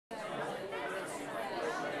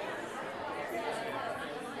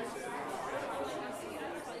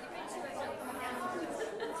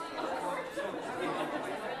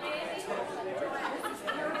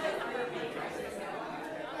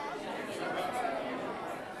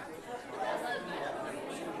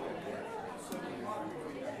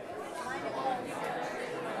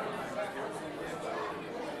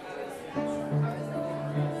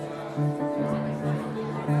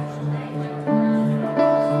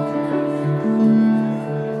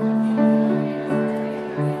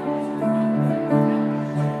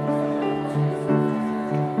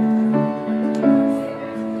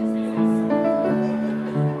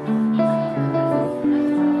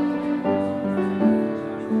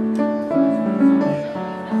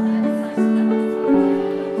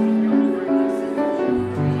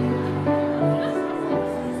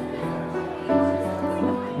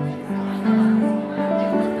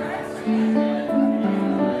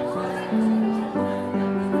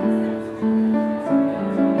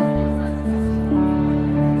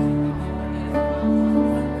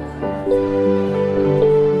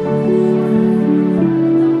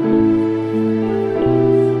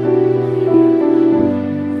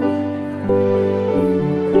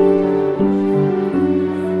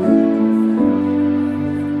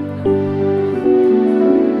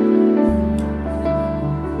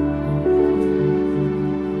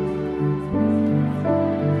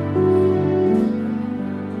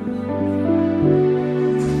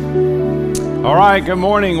All right, good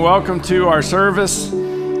morning. Welcome to our service.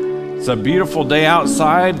 It's a beautiful day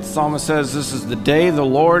outside. The psalmist says, "This is the day the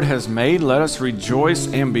Lord has made. Let us rejoice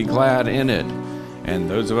and be glad in it." And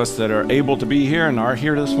those of us that are able to be here and are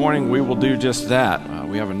here this morning, we will do just that.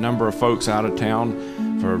 We have a number of folks out of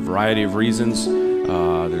town for a variety of reasons.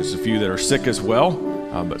 There's a few that are sick as well,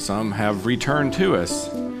 but some have returned to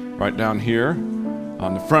us. Right down here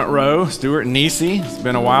on the front row, Stuart and Nisi. It's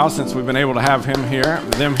been a while since we've been able to have them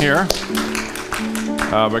here.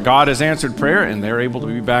 But God has answered prayer, and they're able to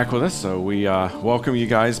be back with us, so we welcome you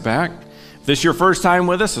guys back. If this is your first time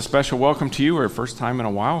with us, a special welcome to you, or first time in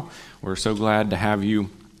a while. We're so glad to have you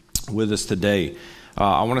with us today.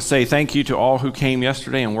 I want to say thank you to all who came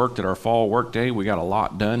yesterday and worked at our fall work day. We got a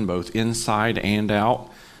lot done, both inside and out.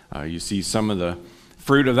 You see some of the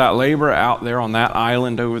fruit of that labor out there on that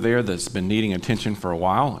island over there that's been needing attention for a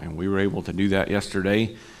while, and we were able to do that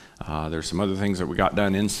yesterday. There's some other things that we got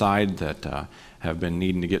done inside that have been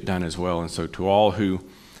needing to get done as well. And so to all who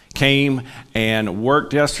came and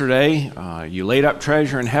worked yesterday, you laid up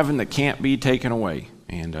treasure in heaven that can't be taken away.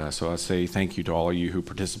 And so I say thank you to all of you who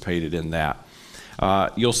participated in that.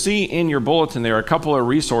 You'll see in your bulletin there are a couple of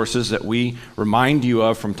resources that we remind you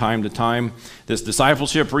of from time to time. This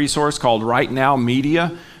discipleship resource called Right Now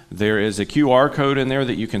Media. There is a QR code in there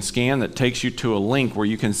that you can scan that takes you to a link where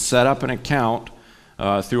you can set up an account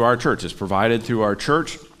through our church. It's provided through our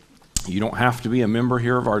church. You don't have to be a member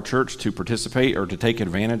here of our church to participate or to take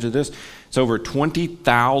advantage of this. It's over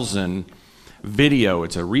 20,000 video.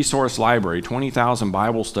 It's a resource library, 20,000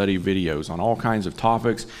 Bible study videos on all kinds of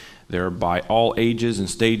topics. They're by all ages and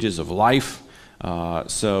stages of life.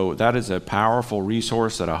 So that is a powerful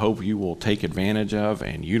resource that I hope you will take advantage of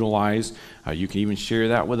and utilize. You can even share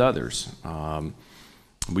that with others.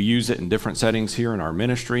 We use it in different settings here in our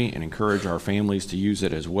ministry and encourage our families to use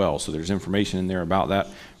it as well. So there's information in there about that.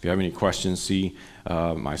 If you have any questions, see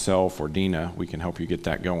myself or Dina. We can help you get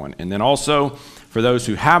that going. And then also, for those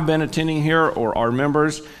who have been attending here or are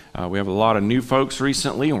members, we have a lot of new folks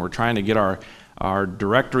recently, and we're trying to get our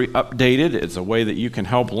directory updated. It's a way that you can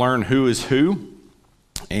help learn who is who.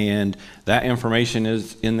 And that information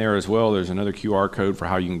is in there as well. There's another QR code for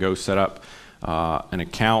how you can go set up an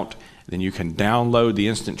account. Then you can download the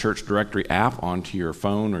Instant Church Directory app onto your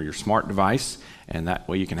phone or your smart device, and that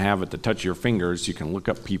way you can have at the touch of your fingers. You can look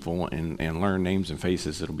up people and learn names and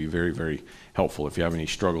faces. It'll be very, very helpful. If you have any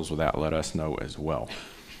struggles with that, let us know as well.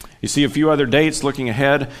 You see a few other dates looking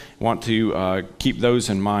ahead. Want to keep those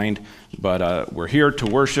in mind, but we're here to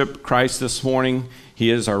worship Christ this morning. He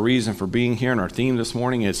is our reason for being here, and our theme this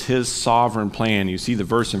morning is His sovereign plan. You see the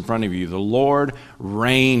verse in front of you. The Lord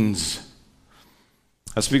reigns.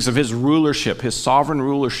 That speaks of His rulership, His sovereign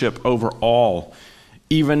rulership over all.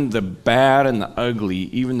 Even the bad and the ugly,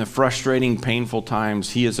 even the frustrating, painful times,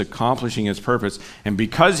 He is accomplishing His purpose. And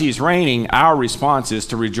because He's reigning, our response is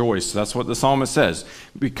to rejoice. That's what the psalmist says.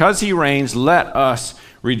 Because He reigns, let us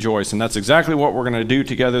rejoice. And that's exactly what we're going to do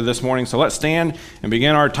together this morning. So let's stand and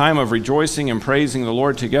begin our time of rejoicing and praising the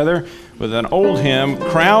Lord together with an old hymn,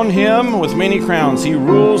 Crown Him with Many Crowns. He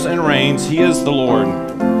rules and reigns. He is the Lord.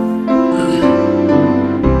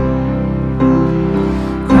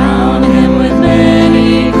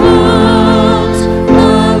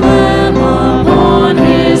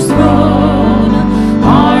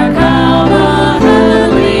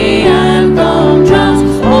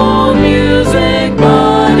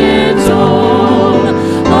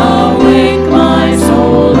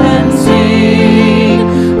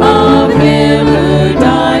 Him who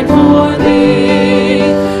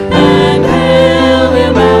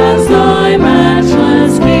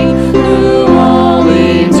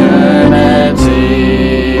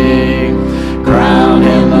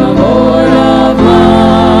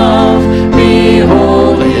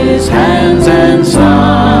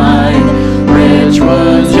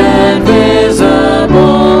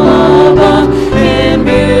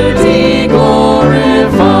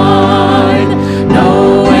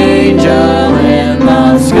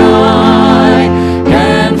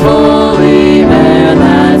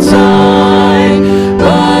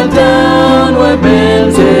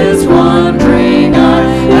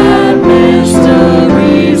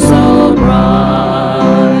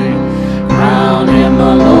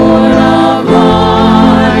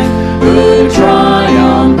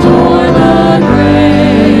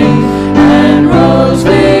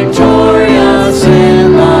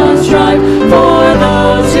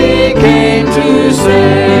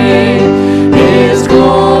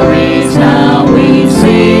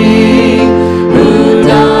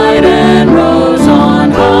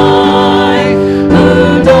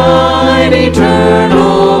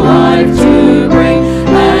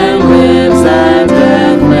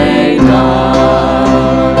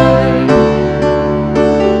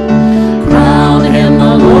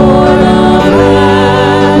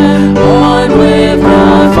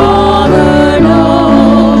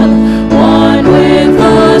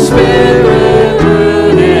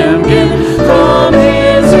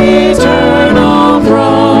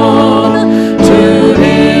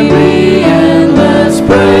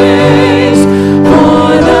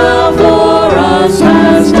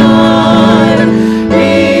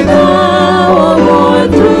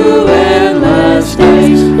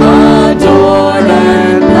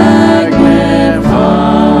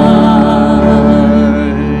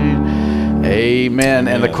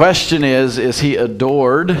question is he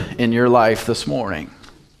adored in your life this morning?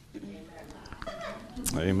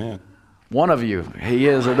 Amen. One of you, he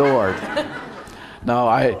is adored. No,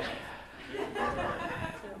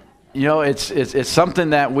 it's something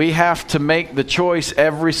that we have to make the choice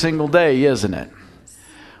every single day, isn't it?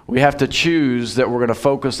 We have to choose that we're going to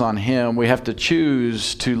focus on him. We have to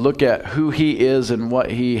choose to look at who he is and what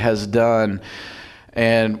he has done.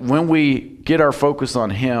 And when we get our focus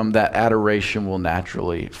on him, that adoration will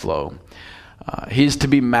naturally flow. He's to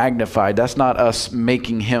be magnified. That's not us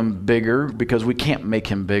making him bigger, because we can't make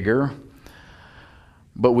him bigger.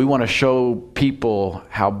 But we want to show people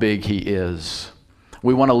how big he is.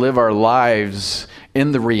 We want to live our lives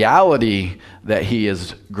in the reality that he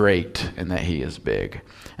is great and that he is big.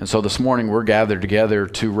 And so this morning we're gathered together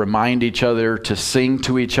to remind each other, to sing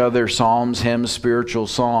to each other psalms, hymns, spiritual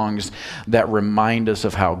songs that remind us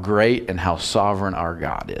of how great and how sovereign our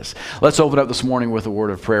God is. Let's open up this morning with a word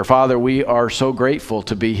of prayer. Father, we are so grateful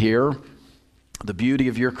to be here, the beauty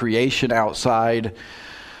of your creation outside,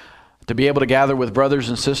 to be able to gather with brothers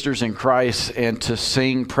and sisters in Christ and to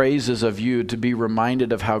sing praises of you, to be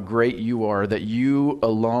reminded of how great you are, that you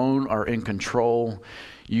alone are in control.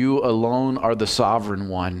 You alone are the sovereign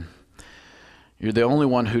one. You're the only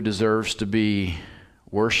one who deserves to be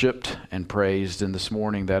worshiped and praised. And this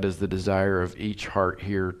morning, that is the desire of each heart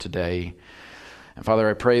here today. And Father,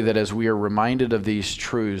 I pray that as we are reminded of these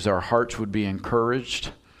truths, our hearts would be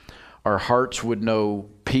encouraged. Our hearts would know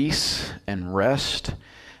peace and rest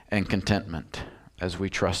and contentment as we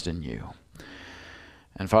trust in you.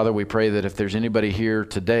 And Father, we pray that if there's anybody here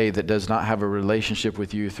today that does not have a relationship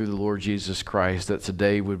with you through the Lord Jesus Christ, that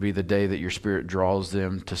today would be the day that your Spirit draws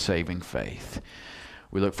them to saving faith.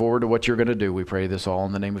 We look forward to what you're going to do. We pray this all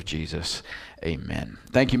in the name of Jesus. Amen.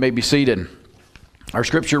 Thank you. You may be seated. Our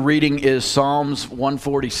scripture reading is Psalms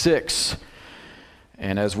 146.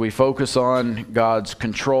 And as we focus on God's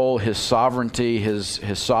control, his sovereignty,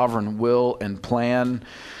 his sovereign will and plan,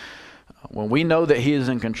 when we know that he is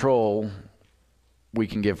in control, we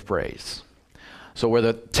can give praise. So where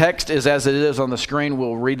the text is as it is on the screen,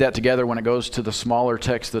 we'll read that together. When it goes to the smaller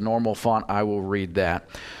text, the normal font, I will read that.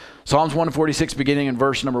 Psalms 146, beginning in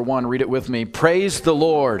verse number 1. Read it with me. Praise the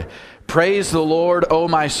Lord, O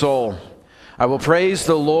my soul. I will praise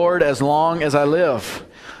the Lord as long as I live.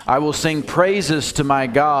 I will sing praises to my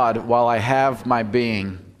God while I have my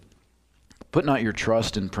being. Put not your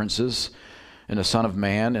trust in princes, in a son of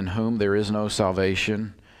man, in whom there is no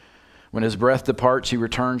salvation. When his breath departs, he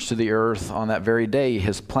returns to the earth. On that very day,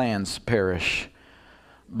 his plans perish.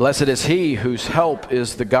 Blessed is he whose help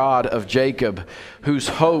is the God of Jacob, whose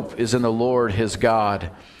hope is in the Lord his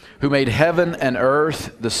God, who made heaven and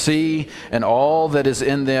earth, the sea, and all that is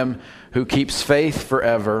in them, who keeps faith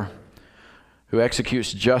forever, who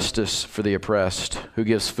executes justice for the oppressed, who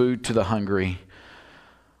gives food to the hungry.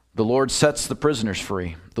 The Lord sets the prisoners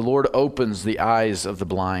free. The Lord opens the eyes of the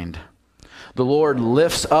blind. The Lord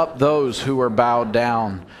lifts up those who are bowed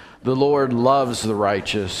down. The Lord loves the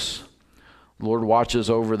righteous. The Lord watches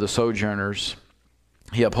over the sojourners.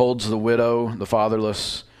 He upholds the widow, the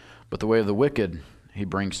fatherless, but the way of the wicked he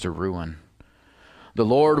brings to ruin. The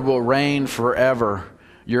Lord will reign forever.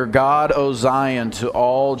 Your God, O Zion, to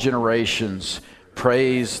all generations.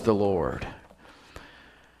 Praise the Lord.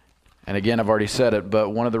 And again, I've already said it, but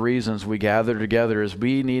one of the reasons we gather together is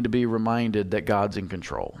we need to be reminded that God's in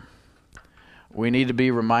control. We need to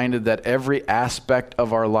be reminded that every aspect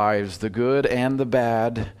of our lives, the good and the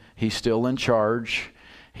bad, he's still in charge,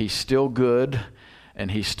 he's still good,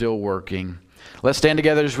 and he's still working. Let's stand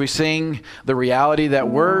together as we sing the reality that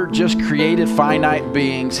we're just created finite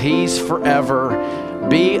beings. He's forever.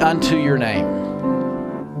 Be unto your name.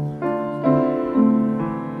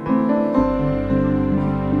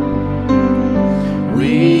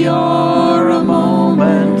 We are a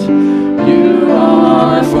moment, you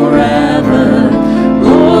are forever,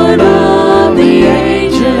 Lord of the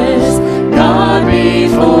ages, God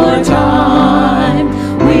before time.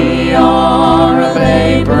 We are a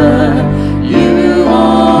vapor, you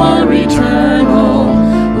are eternal,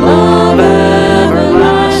 love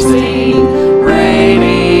everlasting,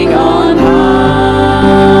 reigning on high.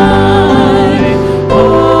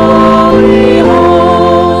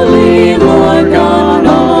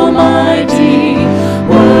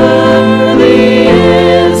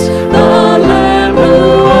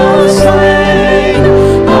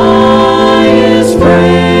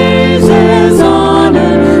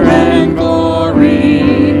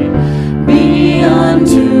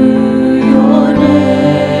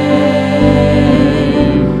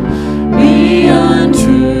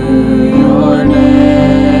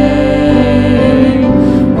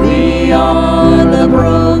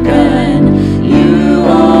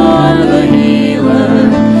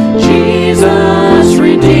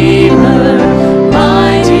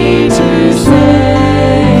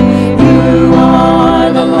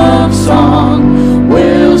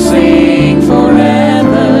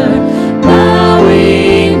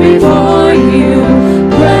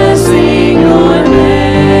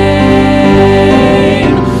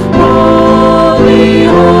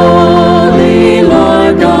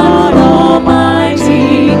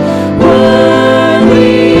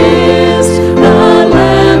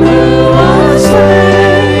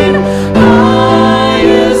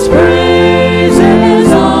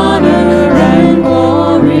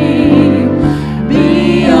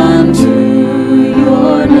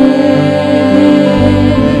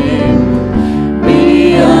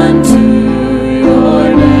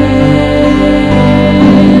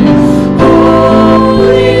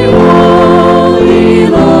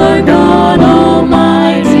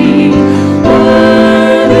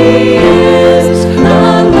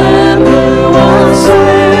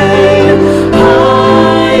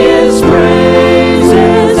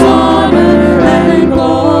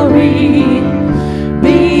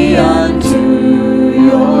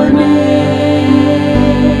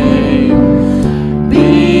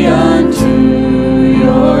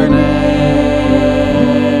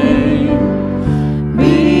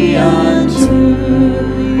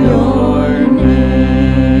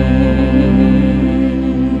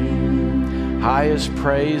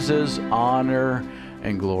 praises, honor,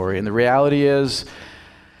 and glory. And the reality is,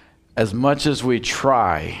 as much as we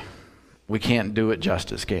try, we can't do it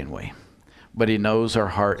justice, can we? But he knows our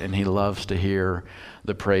heart, and he loves to hear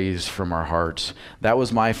the praise from our hearts. That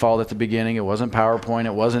was my fault at the beginning. It wasn't PowerPoint.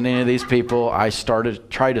 It wasn't any of these people. I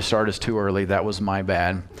tried to start us too early. That was my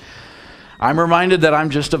bad. I'm reminded that I'm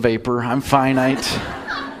just a vapor. I'm finite.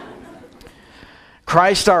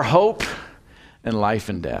 Christ, our hope in life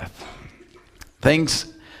and death.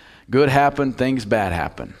 Things good happen, things bad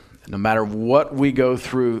happen. No matter what we go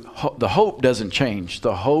through, the hope doesn't change.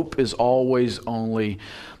 The hope is always only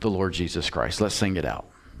the Lord Jesus Christ. Let's sing it out.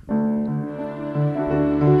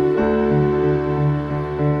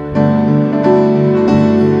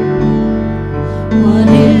 What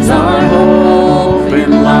is our hope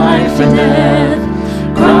in life and death?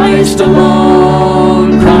 Christ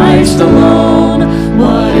alone, Christ alone.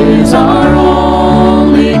 What is our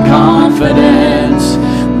only confidence?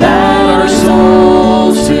 That our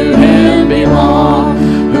souls to Him belong,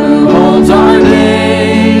 who holds our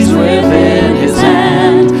days within His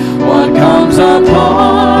hand. What comes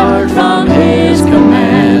apart from His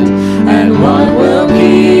command, and what will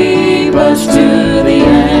keep us to the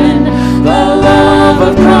end? The love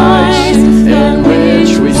of Christ in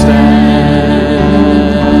which we stand.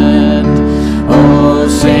 Oh,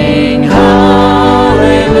 sing hallelujah,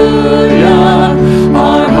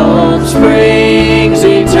 our hope springs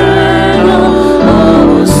eternal.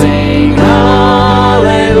 Oh, sing hallelujah,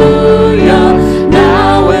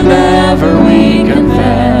 now and ever we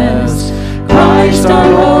confess Christ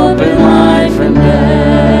our hope in life and death.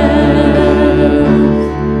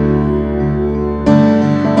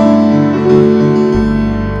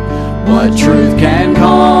 What truth can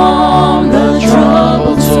calm the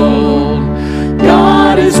troubled soul?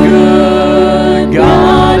 God is good,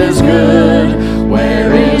 God is good.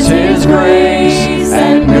 Where is His grace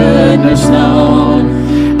and goodness known?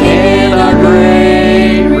 In our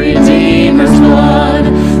great Redeemer's blood,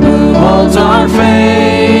 who holds our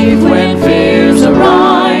faith when fears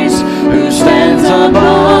arise, who stands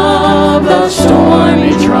above the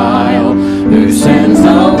stormy trial, who sends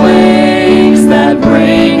the waves that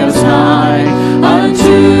bring us high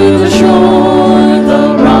unto the shore,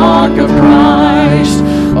 the rock of Christ.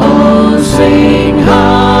 Oh, sing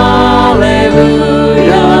hallelujah,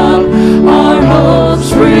 our hope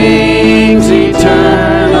springs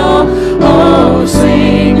eternal. Oh,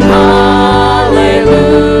 sing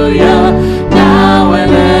hallelujah, now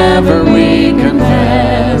and ever we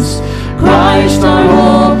confess Christ our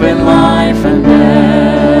hope in life and death.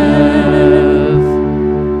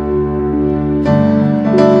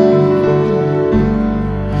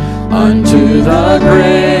 Unto the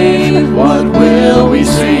grave, what will we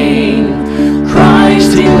sing?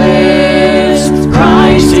 Christ He lives,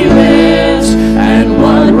 Christ He lives, and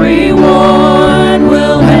what reward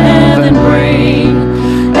will heaven bring?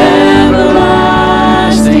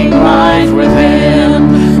 Everlasting life with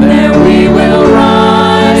Him, there we will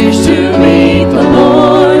rise to meet the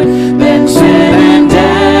Lord. Then sin and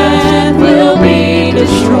death will be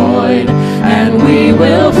destroyed, and we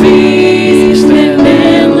will feast in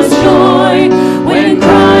endless joy when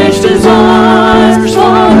Christ is ours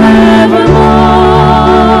forevermore.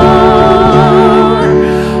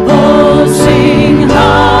 Oh, sing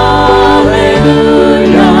hallelujah,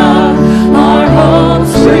 our hope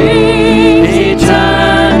springs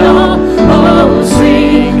eternal. Oh,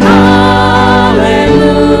 sing hallelujah,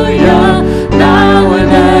 now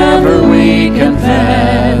and ever we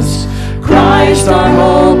confess Christ our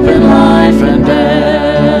hope in life and death.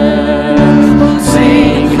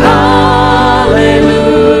 Sing hallelujah,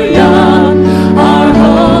 our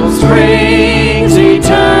hope springs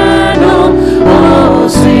eternal. Oh,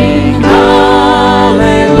 sing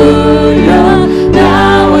hallelujah,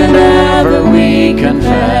 now and ever we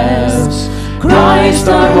confess Christ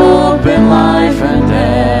our hope in life and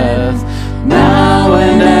death. Now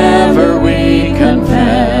and ever we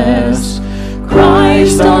confess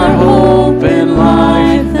Christ our hope in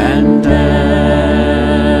life and death.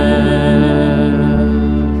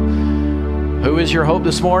 Who is your hope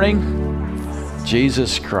this morning?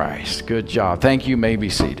 Jesus Christ. Good job. Thank you. You may be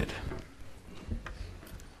seated.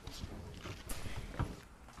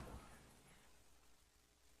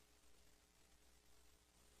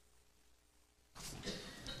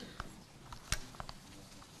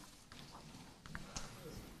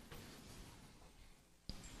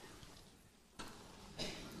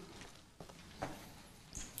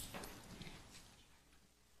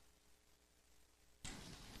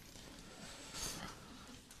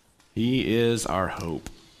 He is our hope.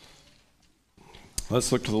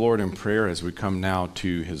 Let's look to the Lord in prayer as we come now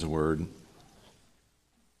to His word.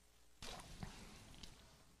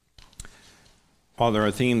 Father,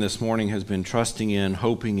 our theme this morning has been trusting in,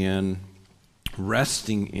 hoping in,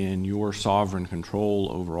 resting in your sovereign control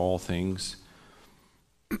over all things.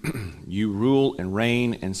 You rule and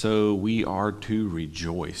reign, and so we are to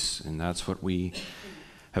rejoice. And that's what we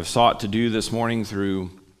have sought to do this morning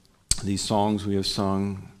through these songs we have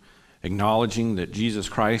sung, acknowledging that Jesus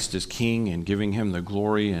Christ is King and giving him the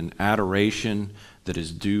glory and adoration that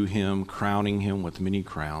is due him, crowning him with many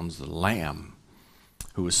crowns, the Lamb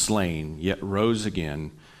who was slain, yet rose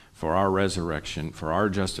again for our resurrection, for our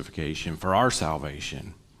justification, for our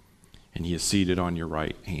salvation. And he is seated on your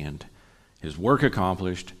right hand. His work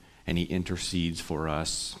accomplished, and he intercedes for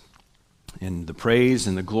us. And the praise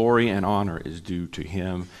and the glory and honor is due to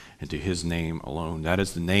him and to his name alone. That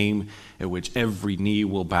is the name at which every knee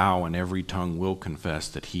will bow and every tongue will confess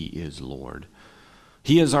that he is Lord.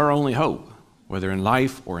 He is our only hope. Whether in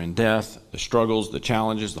life or in death, the struggles, the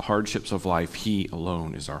challenges, the hardships of life, he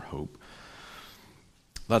alone is our hope.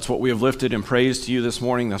 That's what we have lifted in praise to you this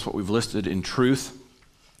morning. That's what we've listed in truth,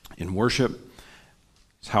 in worship.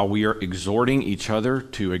 It's how we are exhorting each other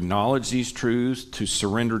to acknowledge these truths, to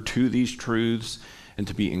surrender to these truths, and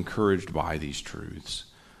to be encouraged by these truths.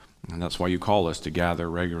 And that's why you call us to gather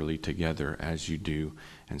regularly together as you do.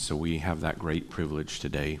 And so we have that great privilege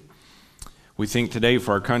today. We think today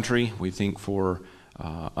for our country, we think for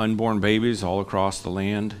unborn babies all across the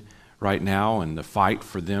land right now and the fight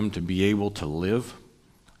for them to be able to live,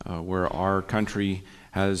 where our country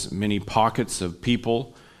has many pockets of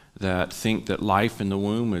people that think that life in the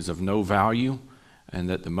womb is of no value and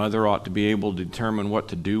that the mother ought to be able to determine what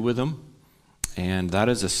to do with them. And that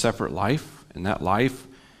is a separate life, and that life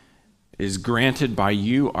is granted by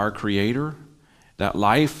you, our Creator. That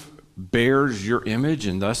life bears your image,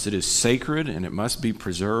 and thus it is sacred, and it must be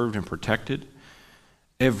preserved and protected.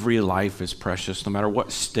 Every life is precious, no matter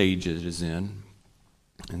what stage it is in.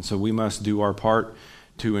 And so we must do our part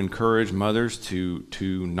to encourage mothers to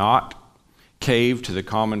not cave to the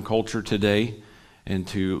common culture today and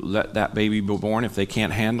to let that baby be born. If they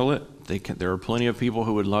can't handle it, there are plenty of people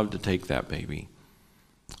who would love to take that baby.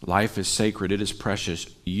 Life is sacred. It is precious.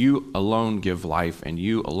 You alone give life, and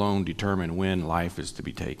you alone determine when life is to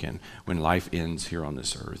be taken, when life ends here on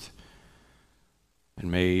this earth. And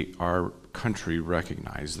may our country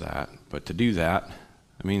recognize that. But to do that,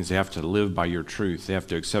 it means they have to live by your truth. They have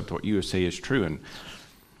to accept what you say is true, and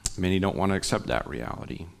many don't want to accept that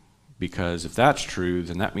reality. Because if that's true,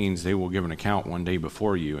 then that means they will give an account one day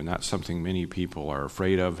before you, and that's something many people are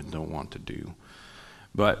afraid of and don't want to do.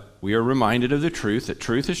 But we are reminded of the truth, that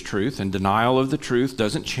truth is truth, and denial of the truth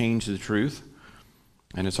doesn't change the truth.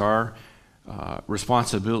 And it's our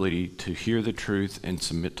responsibility to hear the truth and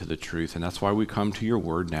submit to the truth. And that's why we come to your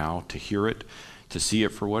word now, to hear it, to see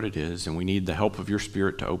it for what it is. And we need the help of your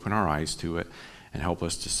Spirit to open our eyes to it and help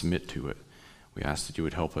us to submit to it. We ask that you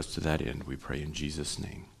would help us to that end. We pray in Jesus'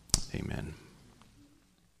 name. Amen.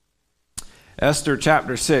 Esther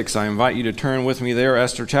chapter 6. I invite you to turn with me there.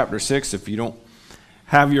 Esther chapter 6. If you don't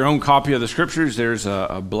have your own copy of the scriptures, there's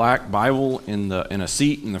a black Bible in a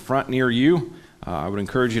seat in the front near you. I would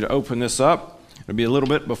encourage you to open this up. It'll be a little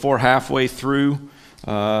bit before halfway through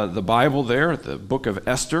the Bible there, the book of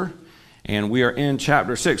Esther. And we are in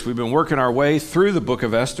chapter 6. We've been working our way through the book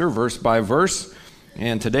of Esther, verse by verse.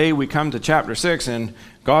 And today we come to chapter 6, and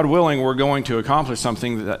God willing, we're going to accomplish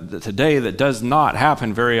something that today that does not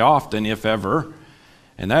happen very often, if ever.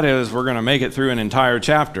 And that is, we're going to make it through an entire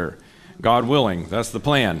chapter. God willing, that's the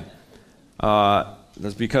plan.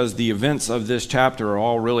 That's because the events of this chapter are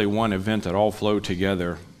all really one event that all flow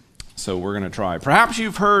together. So we're going to try. Perhaps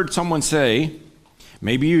you've heard someone say,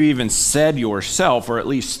 maybe you even said yourself, or at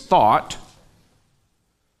least thought,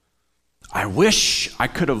 I wish I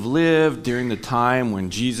could have lived during the time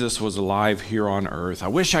when Jesus was alive here on earth. I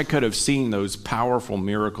wish I could have seen those powerful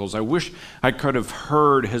miracles. I wish I could have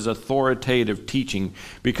heard his authoritative teaching.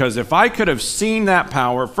 Because if I could have seen that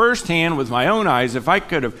power firsthand with my own eyes, if I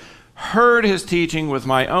could have heard his teaching with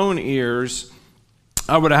my own ears,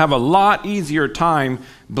 I would have a lot easier time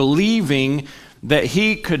believing that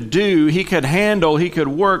he could handle, he could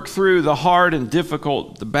work through the hard and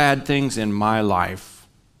difficult, the bad things in my life.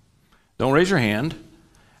 Don't raise your hand.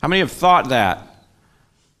 How many have thought that?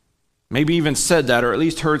 Maybe even said that, or at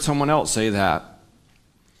least heard someone else say that.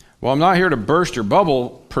 Well, I'm not here to burst your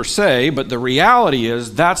bubble per se, but the reality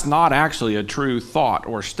is that's not actually a true thought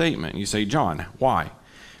or statement. You say, John, why?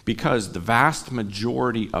 Because the vast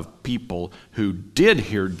majority of people who did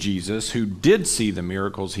hear Jesus, who did see the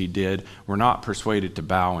miracles he did, were not persuaded to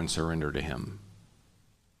bow and surrender to him.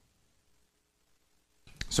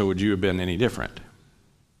 So would you have been any different?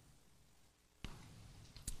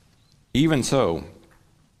 Even so,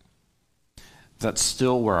 That's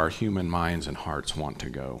still where our human minds and hearts want to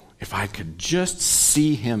go. If I could just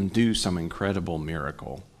see him do some incredible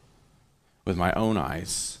miracle with my own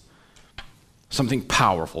eyes, something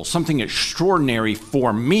powerful, something extraordinary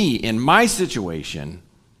for me in my situation,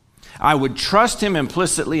 I would trust him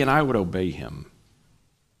implicitly and I would obey him.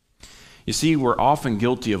 You see, we're often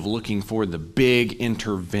guilty of looking for the big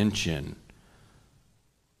intervention.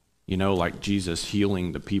 You know, like Jesus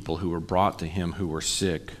healing the people who were brought to him who were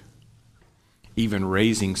sick, even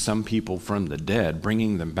raising some people from the dead,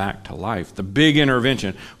 bringing them back to life. The big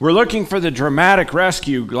intervention. We're looking for the dramatic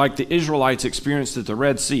rescue like the Israelites experienced at the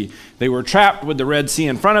Red Sea. They were trapped with the Red Sea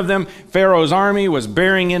in front of them. Pharaoh's army was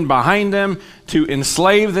bearing in behind them to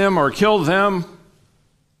enslave them or kill them.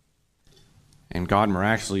 And God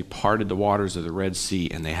miraculously parted the waters of the Red Sea,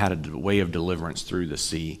 and they had a way of deliverance through the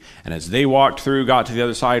sea. And as they walked through, got to the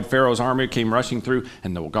other side, Pharaoh's army came rushing through,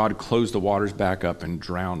 and God closed the waters back up and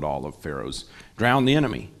drowned drowned the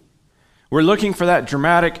enemy. We're looking for that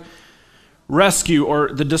dramatic rescue,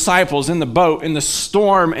 or the disciples in the boat in the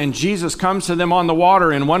storm, and Jesus comes to them on the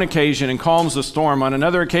water in one occasion and calms the storm. On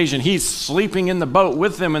another occasion, he's sleeping in the boat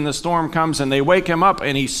with them, and the storm comes, and they wake him up,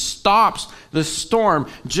 and he stops the storm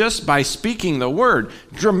just by speaking the word.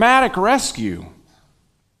 Dramatic rescue.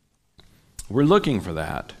 We're looking for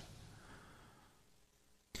that.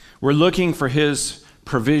 We're looking for his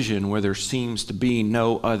provision where there seems to be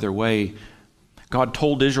no other way. God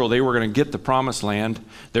told Israel they were going to get the promised land.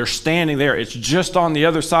 They're standing there. It's just on the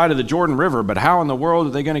other side of the Jordan River, but how in the world are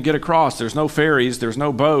they going to get across? There's no ferries. There's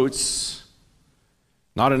no boats.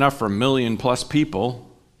 Not enough for 1 million+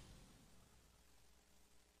 people.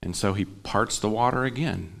 And so he parts the water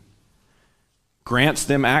again, grants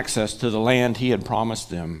them access to the land he had promised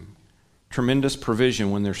them. Tremendous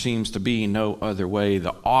provision when there seems to be no other way.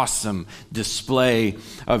 The awesome display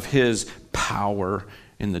of his power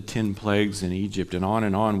in the 10 plagues in Egypt, and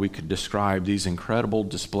on we could describe these incredible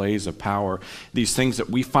displays of power, these things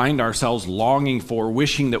that we find ourselves longing for,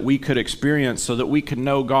 wishing that we could experience so that we could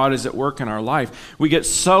know God is at work in our life. We get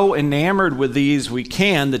so enamored with these,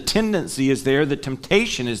 the tendency is there, the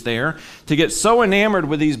temptation is there to get so enamored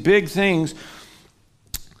with these big things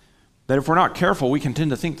that if we're not careful, we can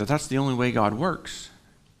tend to think that that's the only way God works.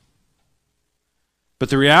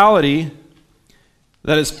 But the reality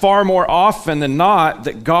that is far more often than not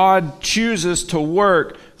that God chooses to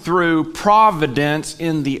work through providence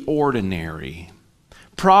in the ordinary.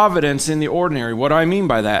 Providence in the ordinary. What do I mean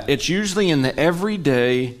by that? It's usually in the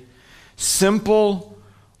everyday, simple,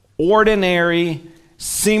 ordinary,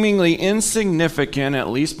 seemingly insignificant, at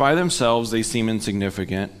least by themselves they seem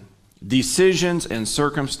insignificant, decisions and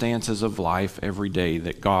circumstances of life every day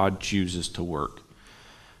that God chooses to work,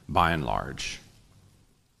 by and large.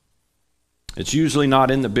 It's usually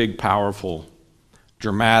not in the big, powerful,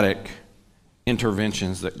 dramatic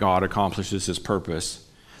interventions that God accomplishes his purpose.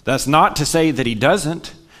 That's not to say that he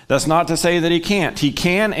doesn't. That's not to say that he can't. He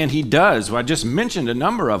can and he does. I just mentioned a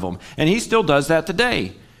number of them, and he still does that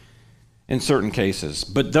today in certain cases.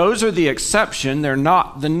 But those are the exception. They're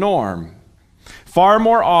not the norm. Far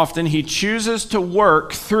more often, he chooses to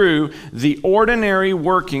work through the ordinary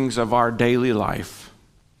workings of our daily life.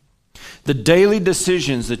 The daily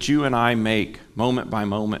decisions that you and I make moment by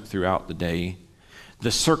moment throughout the day,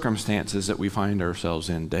 the circumstances that we find ourselves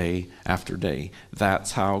in day after day,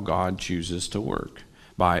 that's how God chooses to work,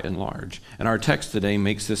 by and large. And our text today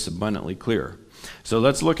makes this abundantly clear. So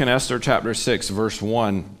let's look in Esther chapter 6, verse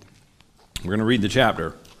 1. We're going to read the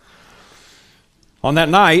chapter. On that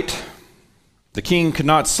night, the king could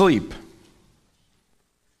not sleep.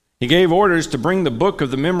 He gave orders to bring the book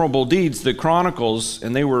of the memorable deeds, the Chronicles,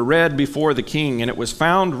 and they were read before the king. And it was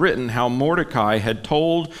found written how Mordecai had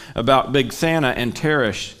told about Bigthana and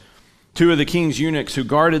Teresh, two of the king's eunuchs who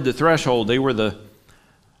guarded the threshold. They were the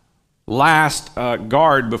last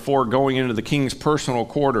guard before going into the king's personal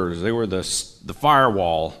quarters. They were the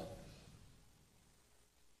firewall.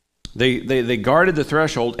 They guarded the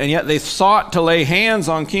threshold, and yet they sought to lay hands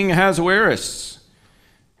on King Ahasuerus.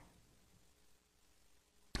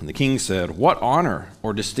 And the king said, "What honor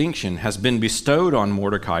or distinction has been bestowed on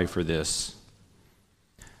Mordecai for this?"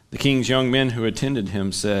 The king's young men who attended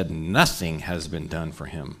him said, "Nothing has been done for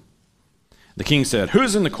him." The king said,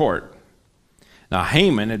 "Who's in the court?" Now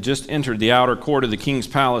Haman had just entered the outer court of the king's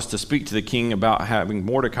palace to speak to the king about having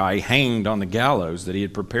Mordecai hanged on the gallows that he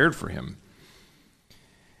had prepared for him.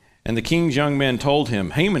 And the king's young men told him,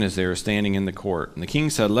 "Haman is there standing in the court." And the king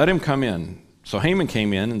said, "Let him come in." So Haman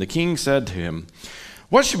came in, and the king said to him,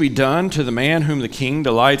 "What should be done to the man whom the king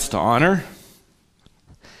delights to honor?"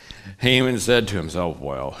 Haman said to himself,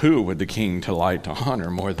 "Well, who would the king delight to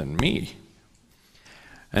honor more than me?"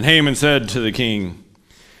 And Haman said to the king,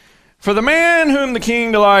 "For the man whom the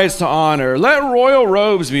king delights to honor, let royal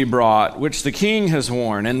robes be brought, which the king has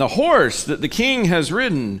worn, and the horse that the king has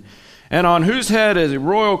ridden, and on whose head a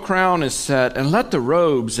royal crown is set, and let the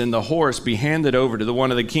robes and the horse be handed over to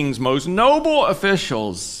one of the king's most noble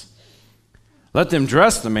officials. Let them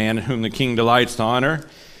dress the man whom the king delights to honor,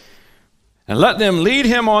 and let them lead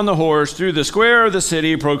him on the horse through the square of the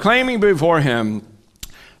city, proclaiming before him,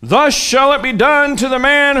 'Thus shall it be done to the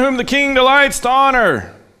man whom the king delights to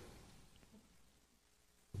honor.'"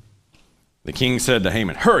 The king said to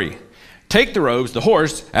Haman, "Hurry, take the robes, the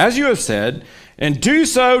horse, as you have said, and do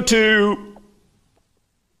so to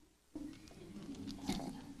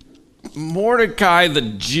Mordecai the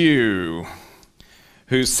Jew,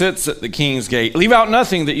 who sits at the king's gate. Leave out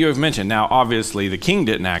nothing that you have mentioned." Now, obviously, the king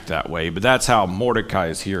didn't act that way, but that's how Mordecai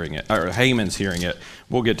is hearing it, or Haman's hearing it.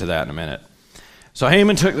 We'll get to that in a minute. So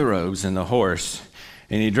Haman took the robes and the horse,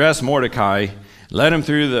 and he dressed Mordecai, led him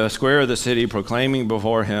through the square of the city, proclaiming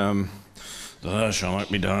before him, "Thus shall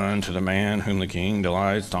it be done to the man whom the king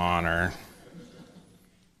delights to honor."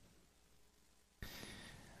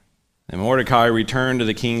 And Mordecai returned to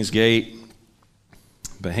the king's gate,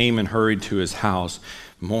 but Haman hurried to his house,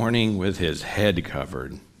 mourning with his head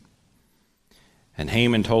covered. And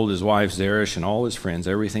Haman told his wife Zeresh and all his friends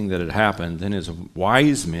everything that had happened. Then his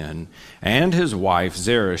wise men and his wife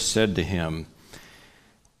Zeresh said to him,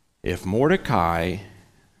 "If Mordecai,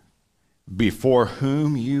 before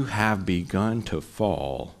whom you have begun to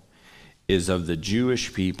fall, is of the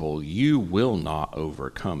Jewish people, you will not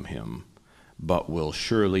overcome him, but will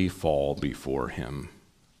surely fall before him."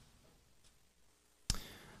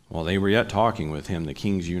 While they were yet talking with him, the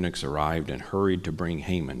king's eunuchs arrived and hurried to bring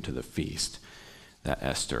Haman to the feast that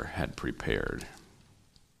Esther had prepared.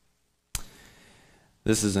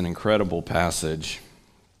 This is an incredible passage.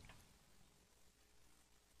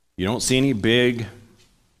 You don't see any big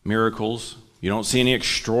miracles. You don't see any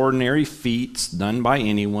extraordinary feats done by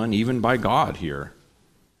anyone, even by God here.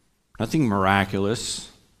 Nothing miraculous.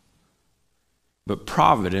 But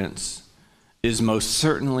providence is most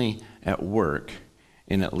certainly at work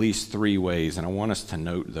in at least three ways, and I want us to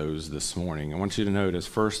note those this morning. I want you to notice,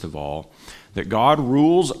 first of all, that God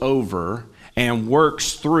rules over and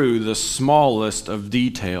works through the smallest of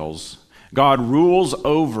details. God rules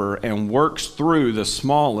over and works through the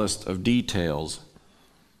smallest of details.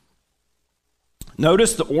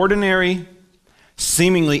 Notice the ordinary,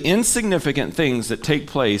 seemingly insignificant things that take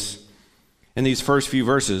place in these first few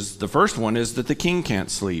verses. The first one is that the king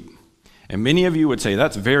can't sleep. And many of you would say,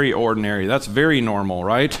 that's very ordinary, that's very normal,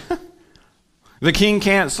 right? The king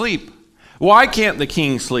can't sleep. Why can't the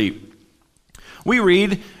king sleep? We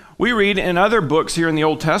read in other books here in the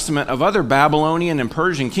Old Testament of other Babylonian and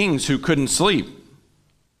Persian kings who couldn't sleep.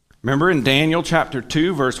 Remember in Daniel chapter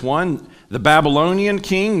 2, verse 1, the Babylonian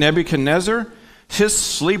king Nebuchadnezzar, his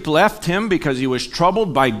sleep left him because he was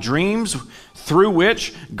troubled by dreams through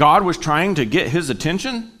which God was trying to get his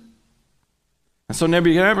attention. And so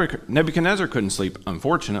Nebuchadnezzar couldn't sleep.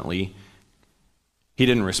 Unfortunately, he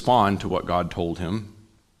didn't respond to what God told him.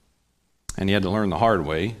 And he had to learn the hard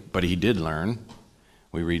way, but he did learn.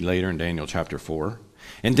 We read later in Daniel chapter 4.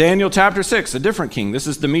 In Daniel chapter 6, a different king. This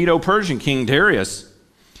is the Medo-Persian king Darius.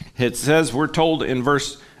 It says, we're told in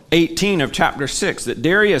verse 18 of chapter 6 that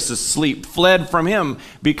Darius' sleep fled from him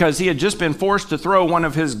because he had just been forced to throw one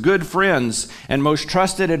of his good friends and most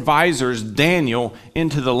trusted advisors, Daniel,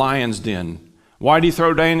 into the lion's den. Why did he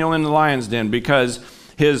throw Daniel in the lion's den? Because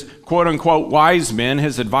his quote-unquote wise men,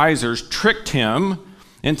 his advisors, tricked him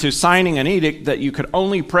into signing an edict that you could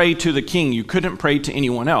only pray to the king. You couldn't pray to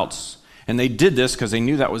anyone else. And they did this because they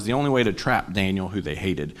knew that was the only way to trap Daniel, who they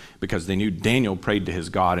hated, because they knew Daniel prayed to his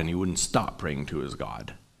God and he wouldn't stop praying to his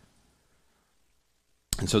God.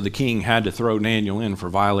 And so the king had to throw Daniel in for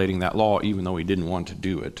violating that law, even though he didn't want to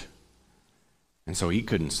do it. And so he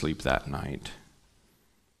couldn't sleep that night.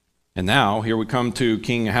 And now, here we come to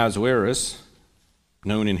King Ahasuerus,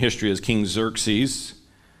 known in history as King Xerxes.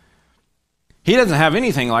 He doesn't have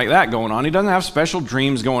anything like that going on. He doesn't have special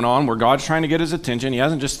dreams going on where God's trying to get his attention. He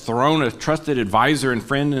hasn't just thrown a trusted advisor and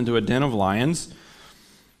friend into a den of lions.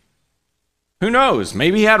 Who knows?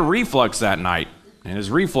 Maybe he had a reflux that night, and his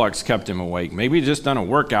reflux kept him awake. Maybe he just done a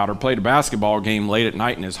workout or played a basketball game late at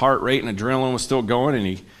night, and his heart rate and adrenaline was still going, and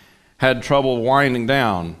he had trouble winding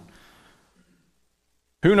down.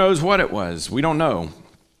 Who knows what it was? We don't know.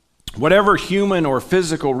 Whatever human or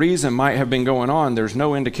physical reason might have been going on, there's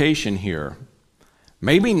no indication here.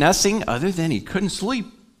 Maybe nothing other than he couldn't sleep.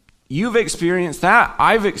 You've experienced that.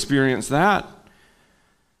 I've experienced that.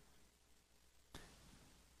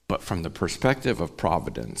 But from the perspective of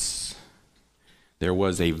providence, there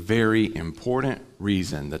was a very important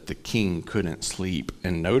reason that the king couldn't sleep.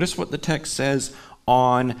 And notice what the text says,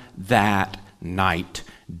 on that night.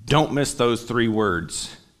 Don't miss those 3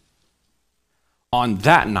 words. On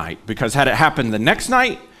that night, because had it happened the next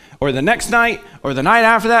night, or the next night, or the night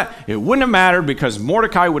after that, it wouldn't have mattered because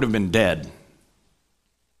Mordecai would have been dead.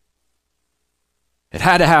 It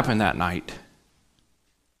had to happen that night,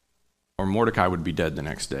 or Mordecai would be dead the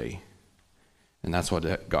next day. And that's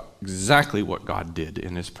exactly what God did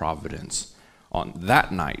in his providence. On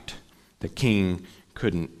that night, the king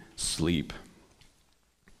couldn't sleep.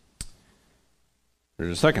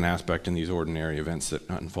 There's a second aspect in these ordinary events that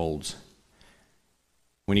unfolds.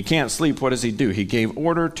 When he can't sleep, what does he do? He gave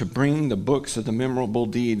order to bring the books of the memorable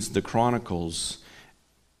deeds, the Chronicles,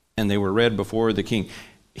 and they were read before the king.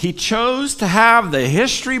 He chose to have the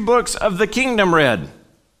history books of the kingdom read.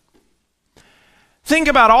 Think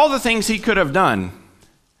about all the things he could have done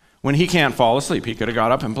when he can't fall asleep. He could have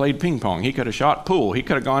got up and played ping pong. He could have shot pool. He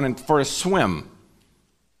could have gone in for a swim.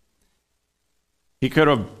 He could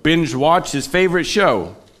have binge watched his favorite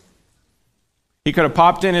show. He could have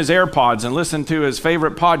popped in his AirPods and listened to his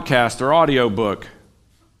favorite podcast or audiobook.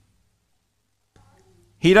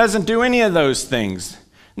 He doesn't do any of those things.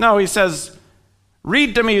 No, he says,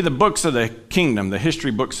 read to me the books of the kingdom, the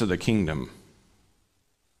history books of the kingdom.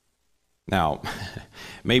 Now,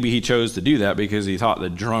 maybe he chose to do that because he thought the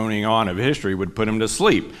droning on of history would put him to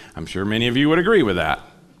sleep. I'm sure many of you would agree with that.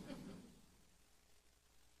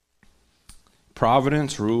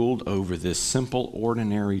 Providence ruled over this simple,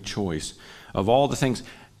 ordinary choice of all the things.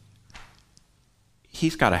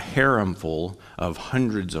 He's got a harem full of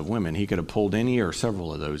hundreds of women. He could have pulled any or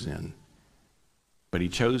several of those in. But he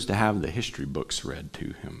chose to have the history books read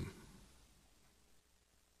to him.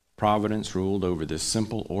 Providence ruled over this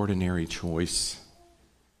simple, ordinary choice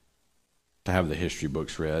to have the history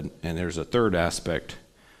books read. And there's a third aspect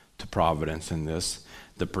to providence in this.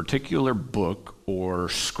 The particular book or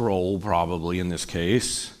scroll, probably in this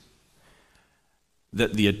case,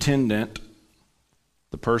 that the attendant,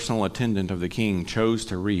 the personal attendant of the king, chose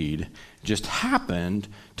to read just happened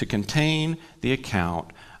to contain the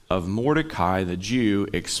account of Mordecai the Jew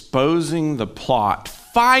exposing the plot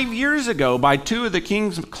 5 years ago by 2 of the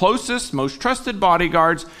king's closest, most trusted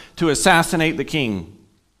bodyguards to assassinate the king.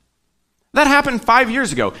 That happened 5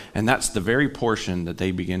 years ago, and that's the very portion that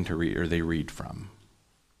they begin to read, or they read from.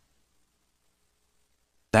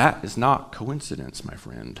 That is not coincidence, my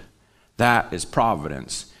friend. That is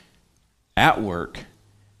providence at work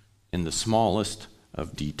in the smallest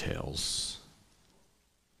of details.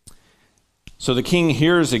 So the king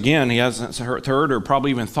hears again, he hasn't heard or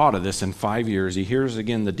probably even thought of this in 5 years. He hears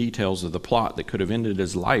again the details of the plot that could have ended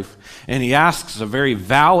his life. And he asks a very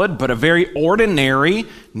valid but a very ordinary,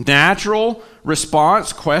 natural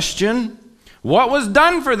response question. What was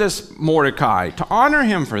done for this Mordecai to honor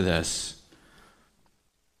him for this?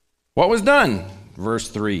 What was done? Verse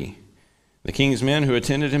 3. The king's men who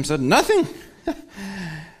attended him said, nothing.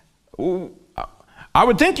 I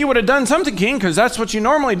would think you would have done something, king, because that's what you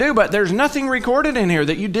normally do, but there's nothing recorded in here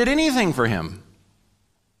that you did anything for him.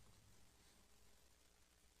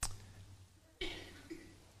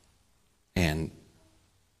 And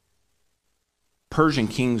Persian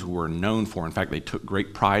kings were known for, in fact, they took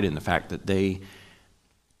great pride in the fact that they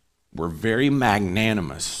were very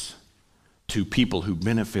magnanimous to people who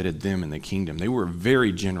benefited them in the kingdom. They were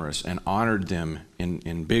very generous and honored them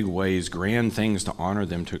in big ways, grand things to honor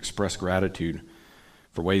them, to express gratitude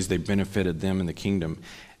for ways they benefited them in the kingdom.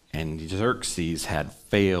 And Xerxes had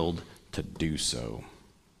failed to do so.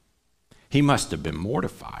 He must have been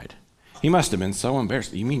mortified. He must have been so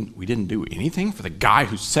embarrassed. You mean we didn't do anything for the guy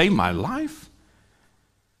who saved my life?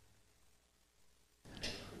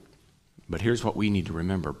 But here's what we need to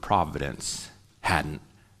remember. Providence hadn't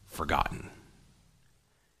forgotten.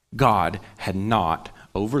 God had not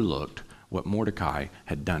overlooked what Mordecai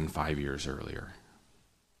had done 5 years earlier.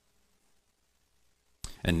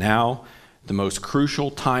 And now, the most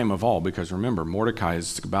crucial time of all, because remember, Mordecai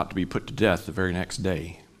is about to be put to death the very next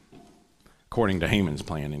day, according to Haman's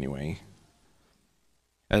plan anyway.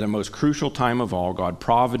 At the most crucial time of all, God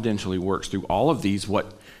providentially works through all of these,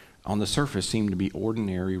 what on the surface seem to be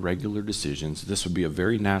ordinary, regular decisions. This would be a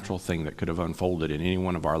very natural thing that could have unfolded in any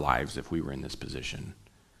one of our lives if we were in this position.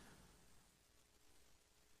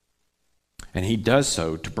 And he does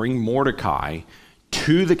so to bring Mordecai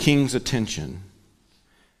to the king's attention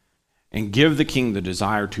and give the king the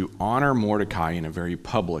desire to honor Mordecai in a very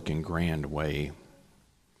public and grand way.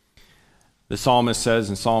 The psalmist says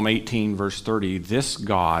in Psalm 18, verse 30, this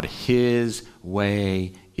God, his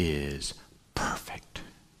way is perfect.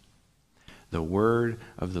 The word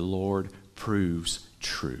of the Lord proves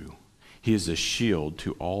true. He is a shield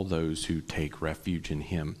to all those who take refuge in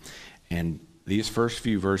him. And these first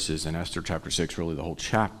few verses in Esther chapter 6, really the whole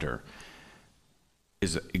chapter,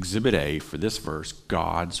 is exhibit A for this verse.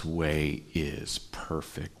 God's way is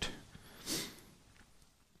perfect.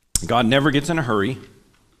 God never gets in a hurry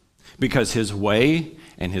because his way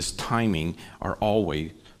and his timing are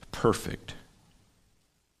always perfect.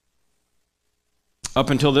 Up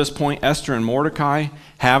until this point, Esther and Mordecai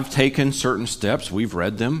have taken certain steps. We've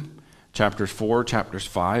read them. Chapters 4, chapters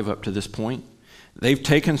 5, up to this point. They've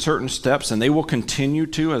taken certain steps, and they will continue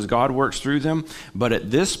to as God works through them. But at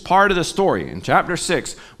this part of the story, in chapter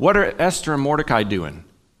 6, what are Esther and Mordecai doing?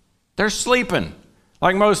 They're sleeping,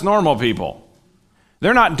 like most normal people.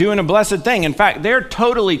 They're not doing a blessed thing. In fact, they're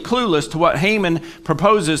totally clueless to what Haman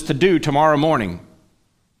proposes to do tomorrow morning.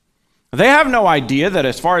 They have no idea that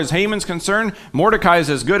as far as Haman's concerned, Mordecai is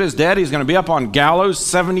as good as dead. He's going to be up on gallows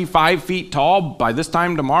 75 feet tall by this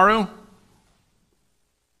time tomorrow.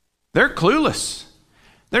 They're clueless.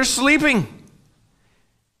 They're sleeping.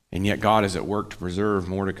 And yet God is at work to preserve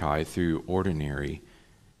Mordecai through ordinary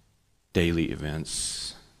daily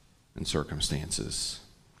events and circumstances.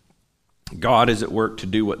 God is at work to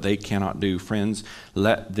do what they cannot do. Friends,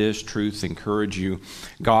 let this truth encourage you.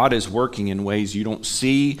 God is working in ways you don't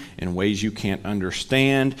see, in ways you can't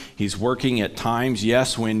understand. He's working at times,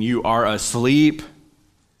 yes, when you are asleep.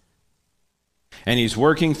 And he's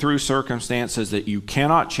working through circumstances that you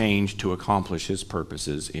cannot change to accomplish his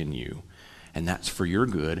purposes in you. And that's for your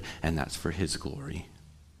good, and that's for his glory.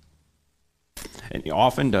 And he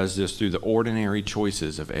often does this through the ordinary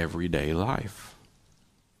choices of everyday life.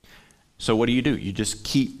 So what do? You just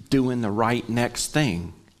keep doing the right next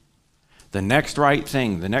thing. The next right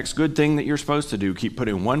thing, the next good thing that you're supposed to do. Keep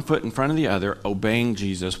putting one foot in front of the other, obeying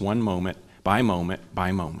Jesus one moment by moment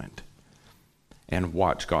by moment. And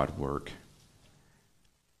watch God work.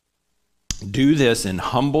 Do this in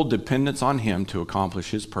humble dependence on him to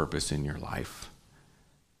accomplish his purpose in your life.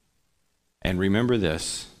 And remember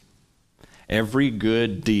this, every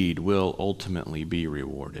good deed will ultimately be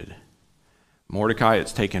rewarded. Mordecai,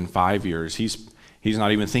 it's taken 5 years. He's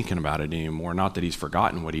not even thinking about it anymore. Not that he's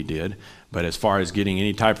forgotten what he did, but as far as getting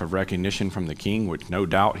any type of recognition from the king, which no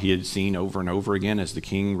doubt he had seen over and over again as the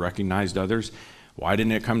king recognized others, why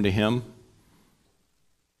didn't it come to him?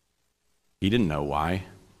 He didn't know why.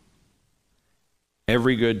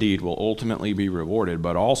 Every good deed will ultimately be rewarded,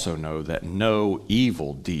 but also know that no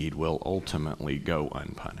evil deed will ultimately go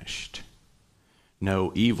unpunished.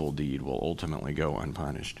 No evil deed will ultimately go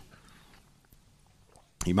unpunished.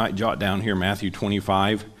 You might jot down here Matthew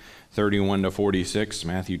 25, 31 to 46.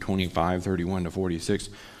 Matthew 25, 31 to 46.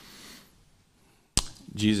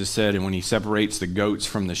 Jesus said, and when he separates the goats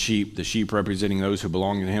from the sheep representing those who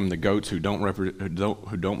belong to him, the goats who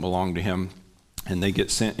don't belong to him, and they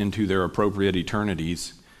get sent into their appropriate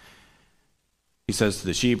eternities. He says to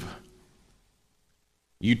the sheep,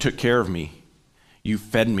 you took care of me. You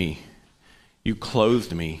fed me. You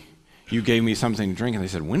clothed me. You gave me something to drink. And they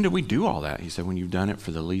said, when did we do all that? He said, when you've done it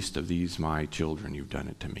for the least of these my children, you've done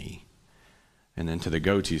it to me. And then to the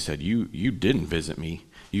goats he said, you didn't visit me.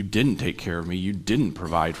 You didn't take care of me. You didn't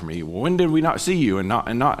provide for me. Well, when did we not see you and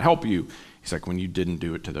not help you? He's like, when you didn't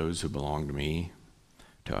do it to those who belong to me,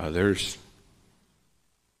 to others.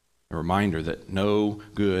 A reminder that no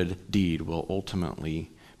good deed will ultimately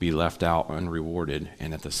be left out unrewarded,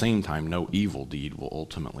 and at the same time, no evil deed will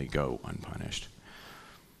ultimately go unpunished.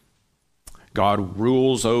 God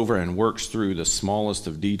rules over and works through the smallest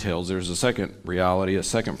of details. There's a second reality, a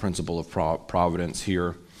second principle of providence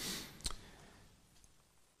here.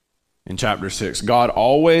 In chapter 6, God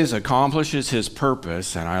always accomplishes his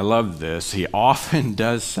purpose, and I love this. He often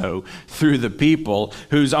does so through the people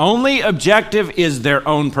whose only objective is their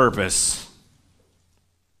own purpose.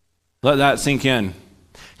 Let that sink in.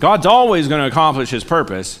 God's always going to accomplish his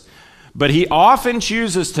purpose, but he often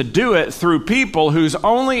chooses to do it through people whose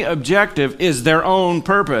only objective is their own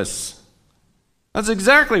purpose. That's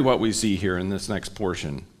exactly what we see here in this next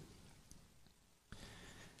portion.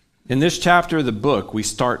 In this chapter of the book, we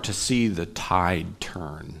start to see the tide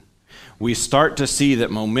turn. We start to see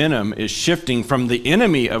that momentum is shifting from the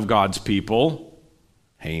enemy of God's people,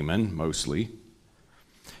 Haman mostly,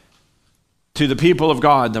 to the people of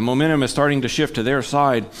God. The momentum is starting to shift to their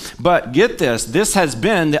side. But get this has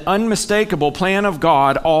been the unmistakable plan of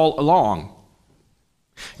God all along.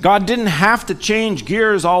 God didn't have to change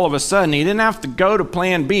gears all of a sudden. He didn't have to go to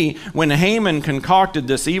plan B when Haman concocted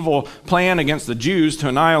this evil plan against the Jews to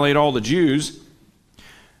annihilate all the Jews.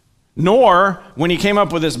 Nor when he came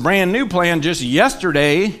up with this brand new plan just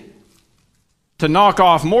yesterday to knock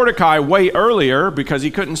off Mordecai way earlier because he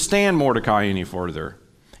couldn't stand Mordecai any further.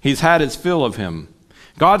 He's had his fill of him.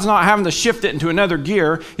 God's not having to shift it into another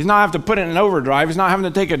gear. He's not having to put it in overdrive. He's not having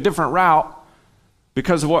to take a different route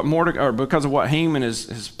because of what Haman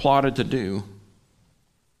has plotted to do.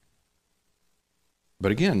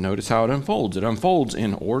 But again, notice how it unfolds. It unfolds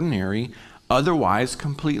in ordinary, otherwise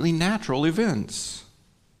completely natural events.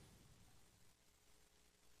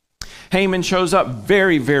 Haman shows up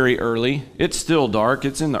very, very early. It's still dark.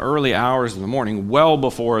 It's in the early hours of the morning, well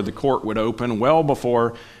before the court would open, well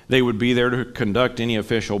before they would be there to conduct any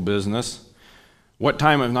official business. What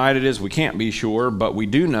time of night it is, we can't be sure, but we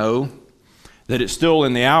do know that it's still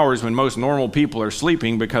in the hours when most normal people are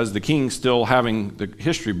sleeping because the king's still having the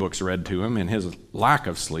history books read to him in his lack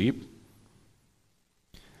of sleep.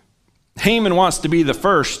 Haman wants to be the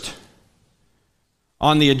first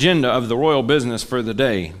on the agenda of the royal business for the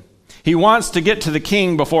day. He wants to get to the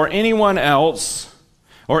king before anyone else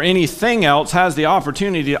or anything else has the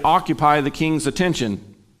opportunity to occupy the king's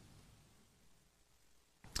attention.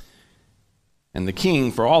 And the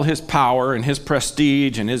king, for all his power and his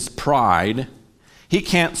prestige and his pride, he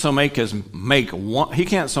can't so much as make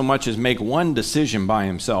one decision by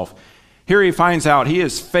himself. Here he finds out he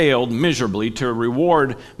has failed miserably to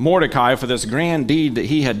reward Mordecai for this grand deed that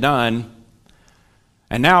he had done.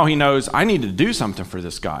 And now he knows, I need to do something for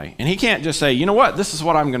this guy. And he can't just say, you know what, this is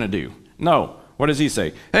what I'm going to do. No. What does he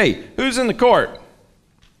say? Hey, who's in the court?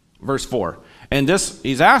 Verse 4. And this,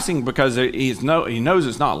 he's asking because he knows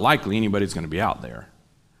it's not likely anybody's going to be out there.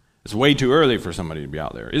 It's way too early for somebody to be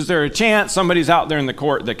out there. Is there a chance somebody's out there in the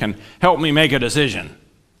court that can help me make a decision?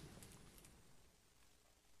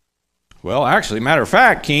 Well, actually, matter of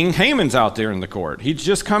fact, King Haman's out there in the court. He's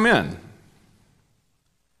just come in.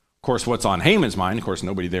 Of course, what's on Haman's mind, of course,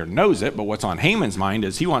 nobody there knows it, but what's on Haman's mind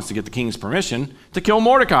is he wants to get the king's permission to kill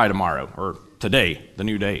Mordecai tomorrow, or today, the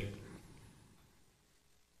new day.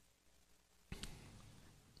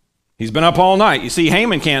 He's been up all night. You see,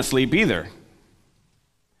 Haman can't sleep either.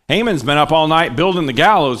 Haman's been up all night building the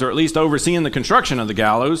gallows, or at least overseeing the construction of the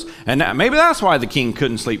gallows, and maybe that's why the king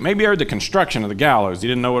couldn't sleep. Maybe he heard the construction of the gallows. He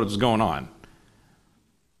didn't know what was going on.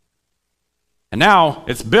 And now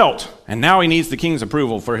it's built, and now he needs the king's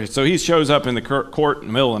approval for it. So he shows up in the court in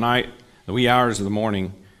the middle of the night, the wee hours of the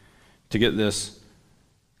morning, to get this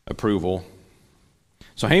approval.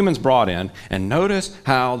 So Haman's brought in, and notice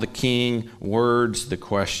how the king words the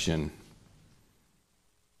question.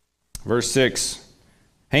 Verse 6,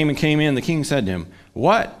 Haman came in, the king said to him,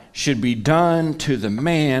 what should be done to the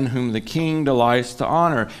man whom the king delights to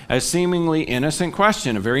honor? A seemingly innocent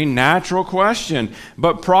question, a very natural question,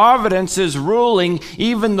 but Providence is ruling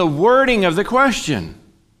even the wording of the question.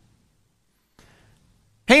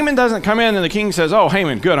 Haman doesn't come in and the king says, oh,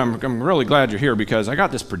 Haman, good, I'm really glad you're here because I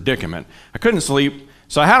got this predicament. I couldn't sleep,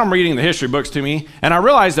 so I had him reading the history books to me, and I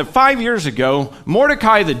realized that 5 years ago,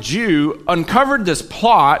 Mordecai the Jew uncovered this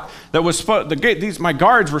plot that was my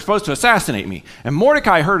guards were supposed to assassinate me. And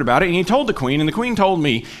Mordecai heard about it, and he told the queen, and the queen told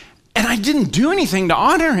me, and I didn't do anything to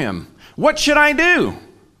honor him. What should I do?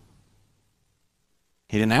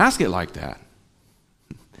 He didn't ask it like that.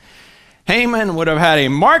 Haman would have had a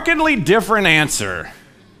markedly different answer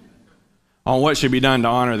on what should be done to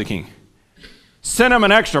honor the king. Send him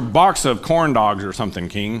an extra box of corn dogs or something,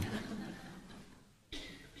 king.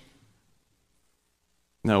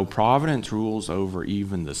 No, Providence rules over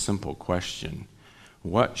even the simple question,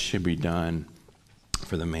 what should be done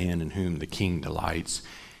for the man in whom the king delights?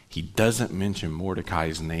 He doesn't mention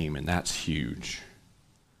Mordecai's name, and that's huge.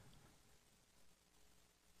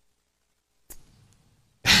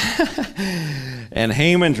 And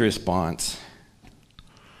Haman's response,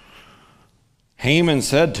 Haman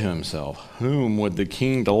said to himself, whom would the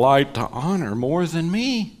king delight to honor more than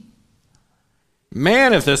me?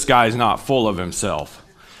 Man, if this guy's not full of himself.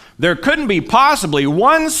 There couldn't be possibly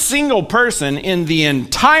one single person in the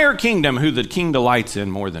entire kingdom who the king delights in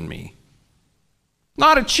more than me.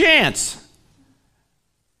 Not a chance.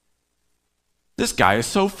 This guy is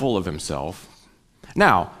so full of himself.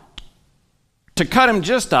 Now, to cut him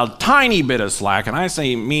just a tiny bit of slack, and I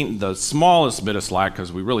mean the smallest bit of slack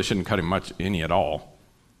because we really shouldn't cut him any at all.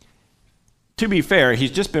 To be fair,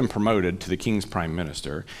 he's just been promoted to the king's prime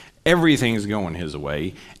minister. Everything's going his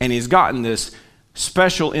way, and he's gotten this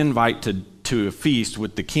special invite to a feast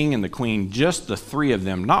with the king and the queen, just the three of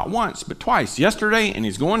them, not once, but twice, yesterday, and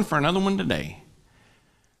he's going for another one today.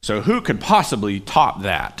 So who could possibly top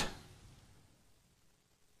that?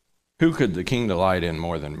 Who could the king delight in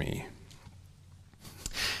more than me?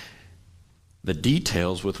 The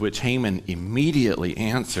details with which Haman immediately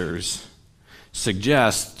answers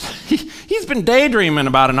suggest He's been daydreaming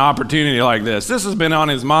about an opportunity like this. This has been on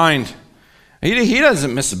his mind. He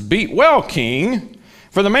doesn't miss a beat. Well, king,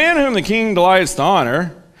 for the man whom the king delights to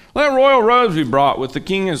honor, let royal robes be brought, which the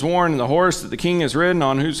king has worn, and the horse that the king has ridden,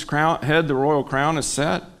 on whose head the royal crown is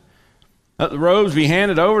set. Let the robes be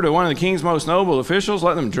handed over to one of the king's most noble officials.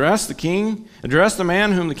 Let them address the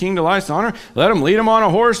man whom the king delights to honor. Let him lead him on a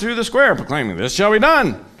horse through the square, proclaiming, "This shall be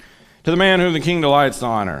done to the man whom the king delights to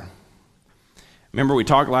honor." Remember, we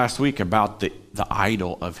talked last week about the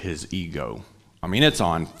idol of his ego. I mean, it's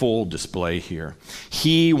on full display here.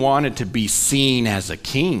 He wanted to be seen as a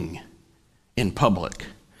king in public.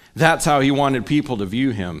 That's how he wanted people to view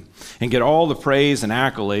him and get all the praise and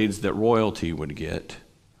accolades that royalty would get.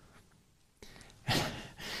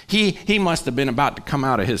 He must have been about to come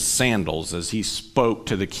out of his sandals as he spoke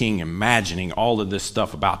to the king, imagining all of this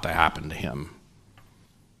stuff about to happen to him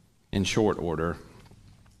in short order.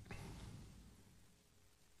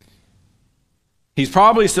 He's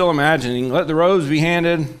probably still imagining, let the robes be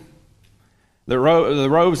handed, the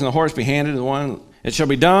robes and the horse be handed to the one, it shall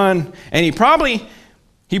be done. And he probably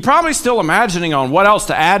still imagining on what else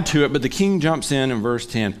to add to it, but the king jumps in verse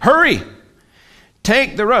 10. Hurry!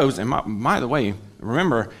 Take the robes. And by the way,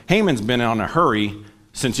 remember, Haman's been on a hurry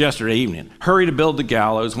since yesterday evening. Hurry to build the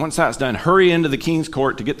gallows. Once that's done, hurry into the king's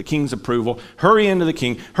court to get the king's approval. Hurry into the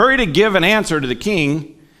king. Hurry to give an answer to the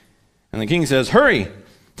king. And the king says, hurry,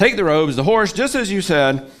 take the robes, the horse, just as you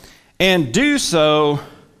said, and do so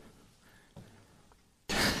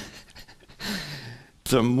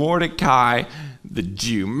to Mordecai the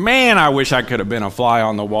Jew. Man, I wish I could have been a fly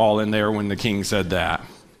on the wall in there when the king said that.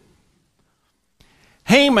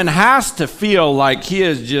 Haman has to feel like he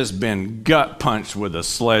has just been gut punched with a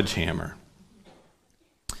sledgehammer.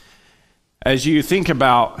 As you think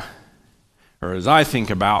about, or as I think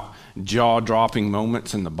about jaw-dropping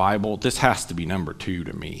moments in the Bible, this has to be number 2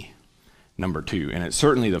 to me. Number 2, and it's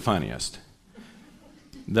certainly the funniest.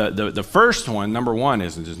 The first one, number 1,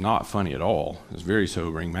 is not funny at all. It's very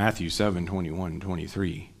sobering. Matthew 7:21 and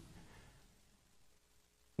 23.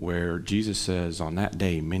 Where Jesus says, on that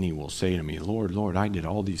day, many will say to me, Lord, Lord, I did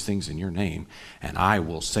all these things in your name. And I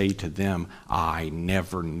will say to them, I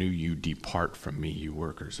never knew you. Depart from me, you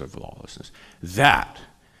workers of lawlessness. That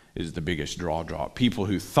is the biggest drop. People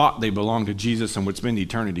who thought they belonged to Jesus and would spend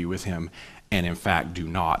eternity with him, and in fact do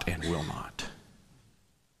not and will not.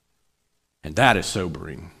 And that is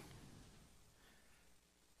sobering.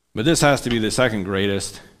 But this has to be the second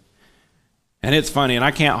greatest. And it's funny, and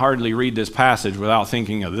I can't hardly read this passage without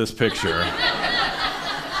thinking of this picture.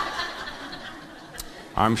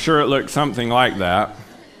 I'm sure it looked something like that.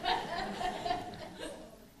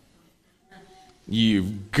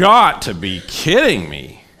 You've got to be kidding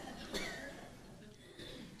me.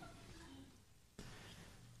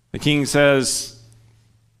 The king says,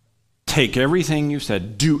 take everything you've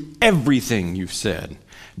said, do everything you've said.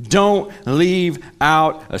 Don't leave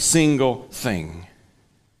out a single thing.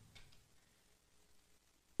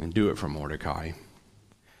 And do it for Mordecai.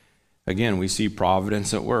 Again, we see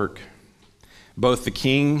providence at work. Both the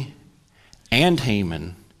king and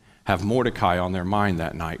Haman have Mordecai on their mind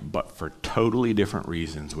that night, but for totally different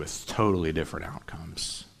reasons with totally different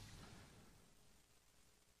outcomes.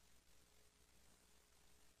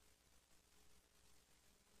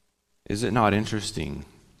 Is it not interesting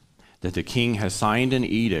that the king has signed an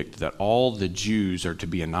edict that all the Jews are to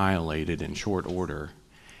be annihilated in short order,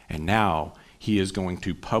 and now he is going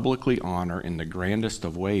to publicly honor in the grandest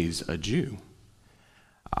of ways a Jew?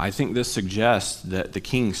 I think this suggests that the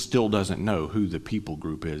king still doesn't know who the people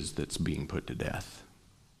group is that's being put to death.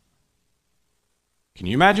 Can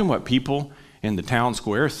you imagine what people in the town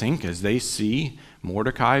square think as they see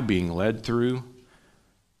Mordecai being led through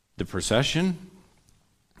the procession?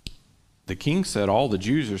 The king said all the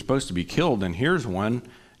Jews are supposed to be killed, and here's one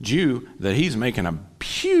Jew that he's making a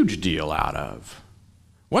huge deal out of.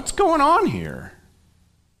 What's going on here?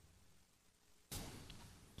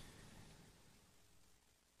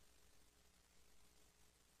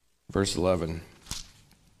 Verse 11.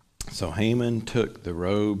 So Haman took the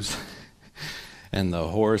robes and the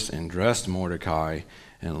horse and dressed Mordecai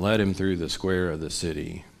and led him through the square of the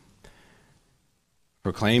city,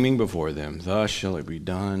 proclaiming before them, thus shall it be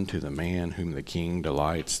done to the man whom the king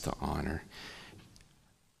delights to honor.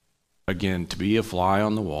 Again, to be a fly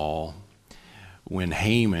on the wall when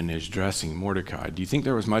Haman is dressing Mordecai. Do you think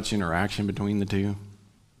there was much interaction between the two?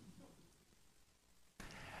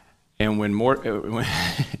 And when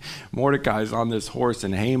Mordecai's on this horse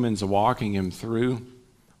and Haman's walking him through,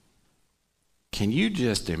 can you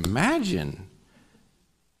just imagine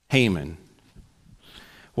Haman?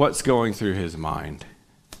 What's going through his mind?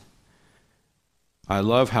 I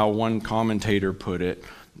love how one commentator put it.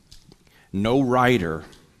 No writer,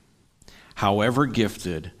 however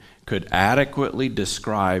gifted, could adequately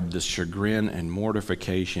describe the chagrin and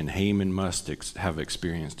mortification Haman must have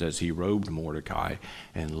experienced as he robed Mordecai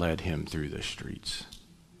and led him through the streets.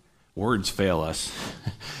 Words fail us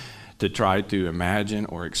to try to imagine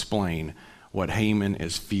or explain what Haman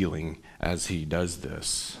is feeling as he does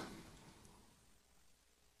this.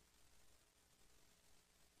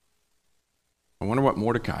 I wonder what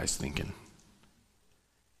Mordecai's thinking.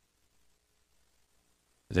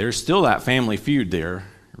 There's still that family feud there,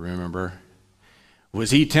 remember? Was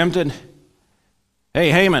he tempted? Hey,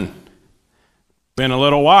 Haman, been a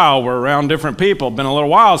little while. We're around different people. Been a little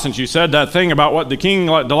while since you said that thing about what the king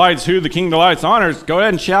delights, who the king delights honors. Go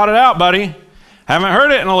ahead and shout it out, buddy. Haven't heard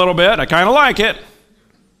it in a little bit. I kind of like it.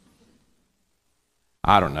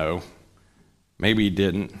 I don't know. Maybe he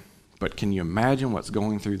didn't. But can you imagine what's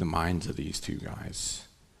going through the minds of these two guys?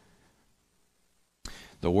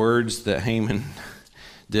 The words that Haman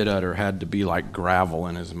did utter had to be like gravel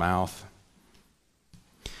in his mouth.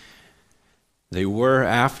 They were,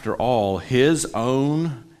 after all, his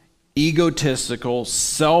own egotistical,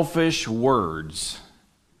 selfish words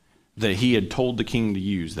that he had told the king to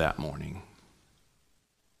use that morning.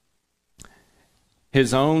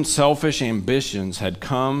 His own selfish ambitions had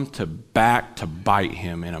come back to bite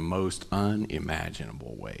him in a most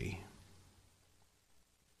unimaginable way.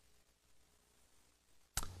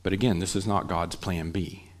 But again, this is not God's plan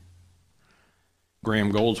B.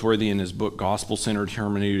 Graham Goldsworthy, in his book Gospel-Centered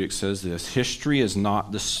Hermeneutics, says this: history is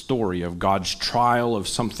not the story of God's trial of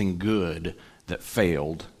something good that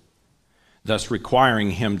failed, thus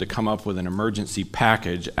requiring him to come up with an emergency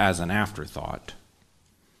package as an afterthought.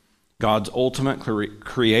 God's ultimate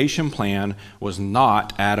creation plan was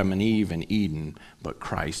not Adam and Eve in Eden, but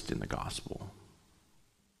Christ in the gospel.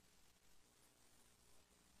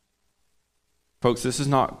 Folks, this is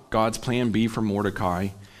not God's plan B for Mordecai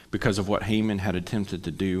because of what Haman had attempted to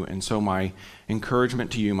do. And so my encouragement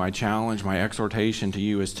to you, my challenge, my exhortation to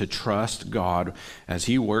you is to trust God as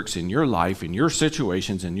he works in your life, in your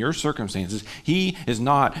situations, in your circumstances. He is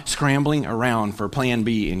not scrambling around for plan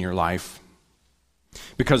B in your life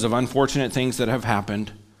because of unfortunate things that have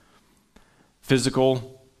happened,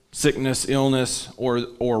 physical sickness, illness, or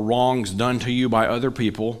wrongs done to you by other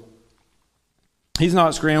people. He's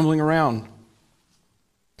not scrambling around.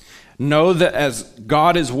 Know that as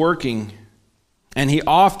God is working, and he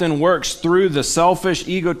often works through the selfish,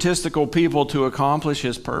 egotistical people to accomplish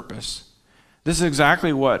his purpose. This is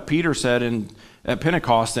exactly what Peter said at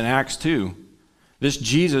Pentecost in Acts 2. This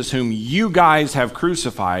Jesus whom you guys have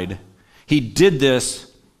crucified, he did this,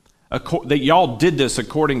 that y'all did this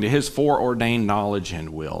according to his foreordained knowledge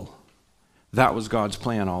and will. That was God's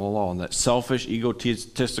plan all along, that selfish,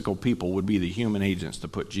 egotistical people would be the human agents to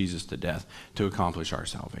put Jesus to death to accomplish our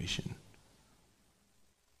salvation.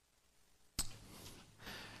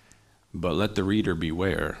 But let the reader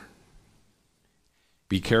beware.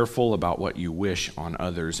 Be careful about what you wish on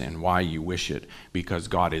others and why you wish it, because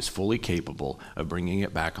God is fully capable of bringing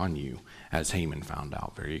it back on you, as Haman found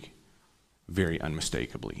out very, very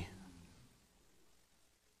unmistakably.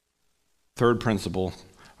 Third principle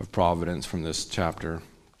of providence from this chapter: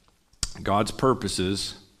 God's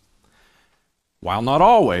purposes, while not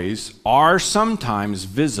always, are sometimes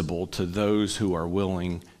visible to those who are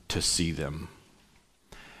willing to see them.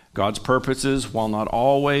 God's purposes, while not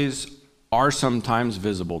always, are sometimes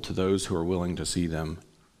visible to those who are willing to see them.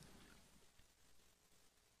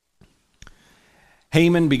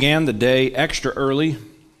 Haman began the day extra early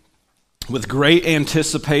with great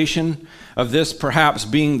anticipation of this perhaps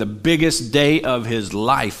being the biggest day of his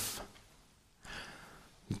life.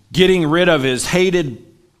 Getting rid of his hated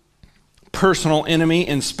personal enemy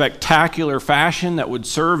in spectacular fashion that would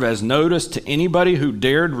serve as notice to anybody who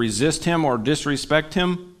dared resist him or disrespect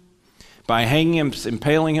him by hanging him,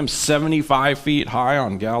 impaling him 75 feet high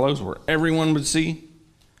on gallows where everyone would see.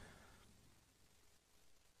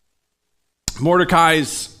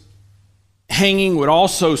 Mordecai's hanging would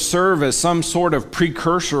also serve as some sort of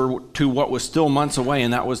precursor to what was still months away,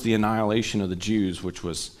 and that was the annihilation of the Jews, which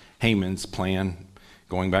was Haman's plan,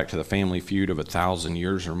 going back to the family feud of 1,000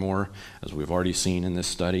 years or more, as we've already seen in this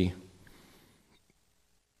study.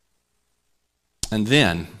 And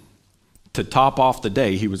then, to top off the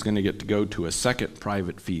day, he was going to get to go to a second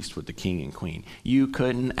private feast with the king and queen. You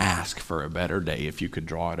couldn't ask for a better day if you could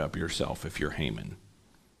draw it up yourself if you're Haman.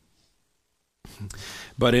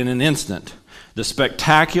 But in an instant, the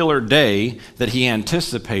spectacular day that he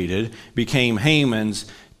anticipated became Haman's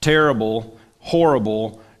terrible,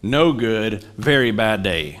 horrible, no good, very bad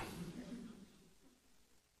day.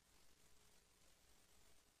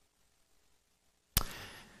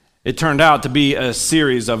 It turned out to be a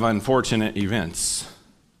series of unfortunate events.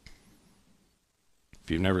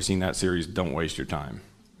 If you've never seen that series, don't waste your time.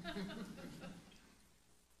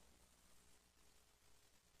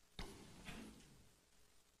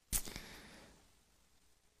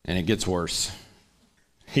 And it gets worse.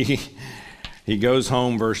 He goes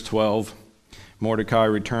home, verse 12. Mordecai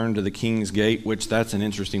returned to the king's gate, which that's an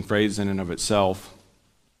interesting phrase in and of itself.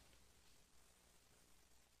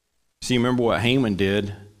 See, remember what Haman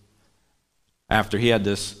did after he had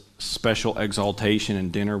this special exaltation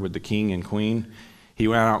and dinner with the king and queen? He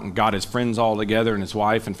went out and got his friends all together and his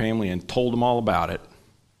wife and family and told them all about it.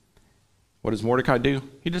 What does Mordecai do?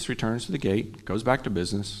 He just returns to the gate, goes back to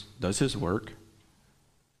business, does his work.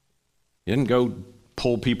 He didn't go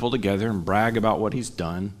pull people together and brag about what he's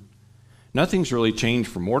done. Nothing's really changed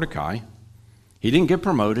for Mordecai. He didn't get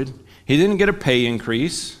promoted. He didn't get a pay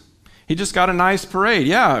increase. He just got a nice parade.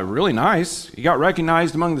 Yeah, really nice. He got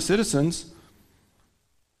recognized among the citizens.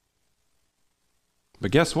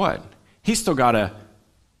 But guess what? He's still got a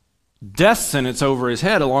death sentence over his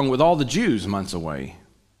head along with all the Jews months away.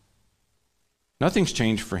 Nothing's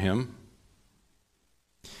changed for him.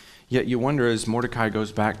 Yet you wonder, as Mordecai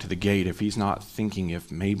goes back to the gate, if he's not thinking if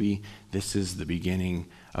maybe this is the beginning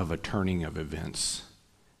of a turning of events.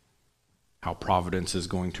 How Providence is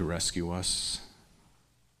going to rescue us.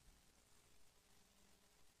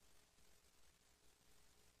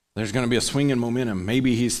 There's going to be a swing in momentum.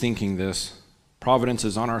 Maybe he's thinking this. Providence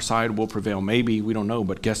is on our side, will prevail. Maybe, we don't know,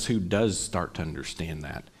 but guess who does start to understand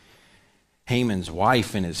that? Haman's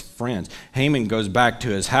wife and his friends. Haman goes back to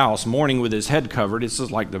his house, mourning with his head covered. This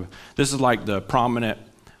is like the prominent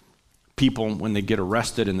people when they get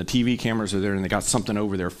arrested and the TV cameras are there and they got something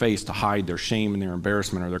over their face to hide their shame and their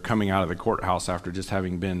embarrassment, or they're coming out of the courthouse after just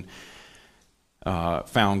having been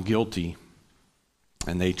found guilty.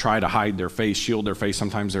 And they try to hide their face, shield their face.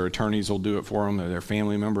 Sometimes their attorneys will do it for them, or their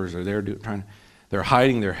family members are there they're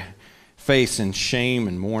hiding their face in shame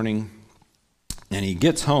and mourning. And he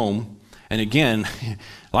gets home. And again,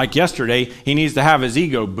 like yesterday, he needs to have his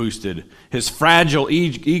ego boosted. His fragile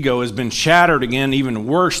ego has been shattered again, even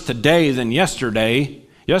worse today than yesterday.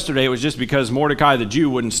 Yesterday, it was just because Mordecai the Jew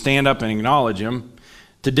wouldn't stand up and acknowledge him.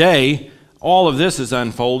 Today, all of this is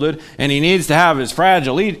unfolded, and he needs to have his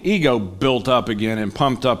fragile ego built up again and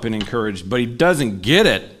pumped up and encouraged, but he doesn't get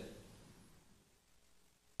it.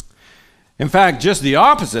 In fact, just the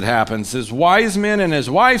opposite happens. His wise men and his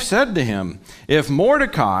wife said to him, "If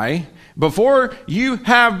Mordecai, before you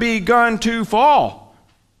have begun to fall."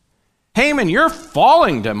 Haman, you're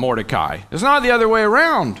falling to Mordecai. It's not the other way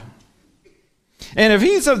around. "And if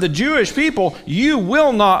he's of the Jewish people, you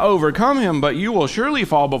will not overcome him, but you will surely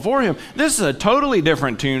fall before him." This is a totally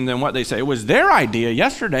different tune than what they say. It was their idea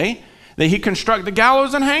yesterday that he construct the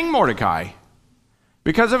gallows and hang Mordecai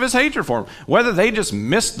because of his hatred for him. Whether they just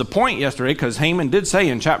missed the point yesterday, because Haman did say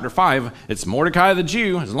in chapter 5, it's Mordecai the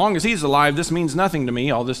Jew. As long as he's alive, this means nothing to me.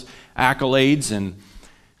 All this accolades and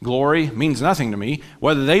glory means nothing to me.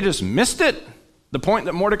 Whether they just missed it, the point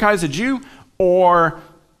that Mordecai's a Jew, or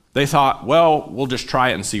they thought, well, we'll just try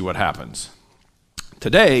it and see what happens.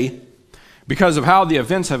 Today, because of how the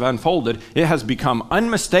events have unfolded, it has become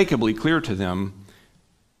unmistakably clear to them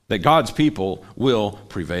that God's people will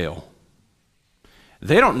prevail.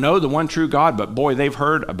 They don't know the one true God, but boy, they've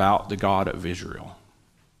heard about the God of Israel.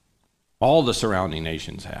 All the surrounding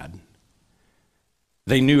nations had.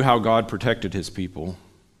 They knew how God protected his people.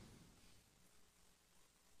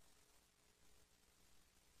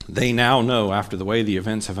 They now know, after the way the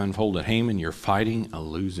events have unfolded, Haman, you're fighting a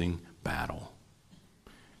losing battle.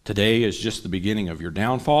 Today is just the beginning of your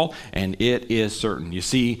downfall, and it is certain. You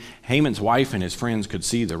see, Haman's wife and his friends could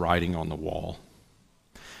see the writing on the wall.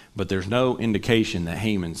 But there's no indication that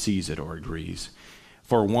Haman sees it or agrees.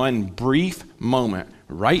 For one brief moment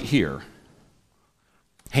right here,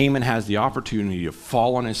 Haman has the opportunity to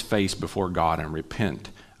fall on his face before God and repent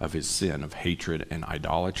of his sin of hatred and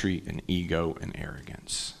idolatry and ego and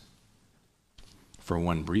arrogance. For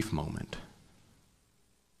one brief moment.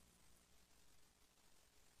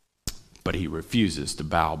 But he refuses to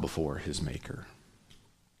bow before his Maker.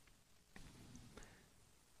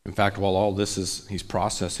 In fact, while all this is, he's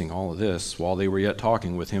processing all of this, while they were yet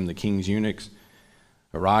talking with him, the king's eunuchs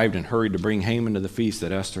arrived and hurried to bring Haman to the feast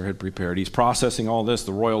that Esther had prepared. He's processing all this.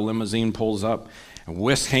 The royal limousine pulls up and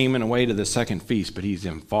whisks Haman away to the second feast, but he's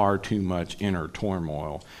in far too much inner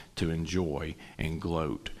turmoil to enjoy and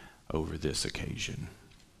gloat over this occasion.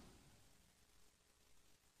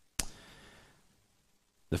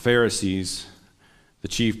 The Pharisees, the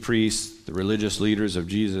chief priests, the religious leaders of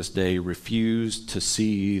Jesus' day refused to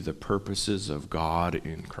see the purposes of God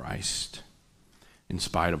in Christ. in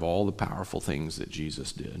spite of all the powerful things that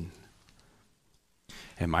Jesus did.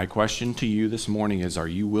 And my question to you this morning is, are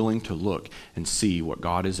you willing to look and see what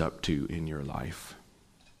God is up to in your life?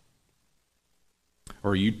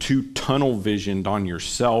 Or are you too tunnel visioned on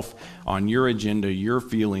yourself, on your agenda, your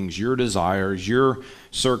feelings, your desires, your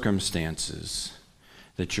circumstances,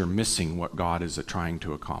 that you're missing what God is trying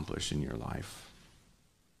to accomplish in your life?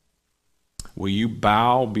 Will you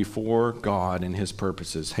bow before God and his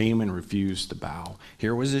purposes? Haman refused to bow.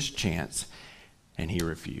 Here was his chance, and he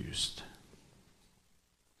refused.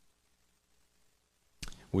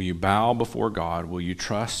 Will you bow before God? Will you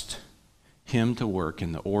trust him to work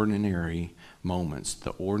in the ordinary moments,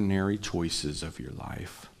 the ordinary choices of your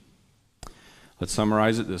life? Let's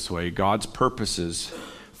summarize it this way. God's purposes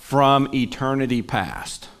from eternity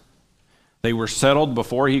past, they were settled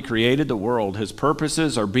before he created the world. His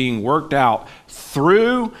purposes are being worked out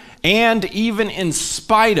through and even in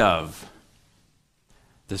spite of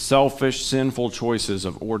the selfish, sinful choices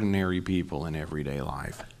of ordinary people in everyday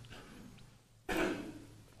life.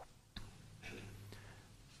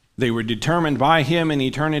 They were determined by him in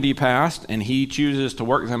eternity past, and he chooses to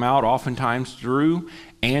work them out oftentimes through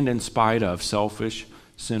and in spite of selfish,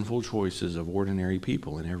 sinful choices of ordinary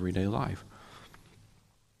people in everyday life.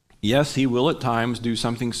 Yes, he will at times do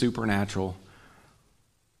something supernatural,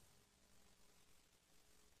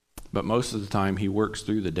 but most of the time he works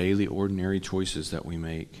through the daily, ordinary choices that we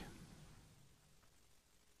make.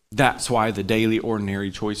 That's why the daily,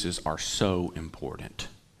 ordinary choices are so important.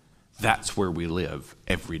 That's where we live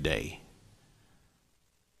every day.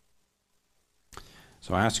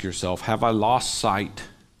 So ask yourself, have I lost sight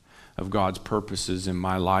of God's purposes in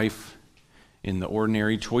my life, in the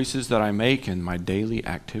ordinary choices that I make, in my daily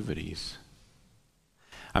activities?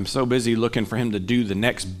 I'm so busy looking for him to do the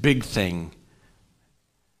next big thing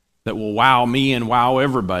that will wow me and wow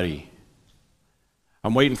everybody.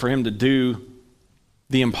 I'm waiting for him to do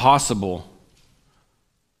the impossible.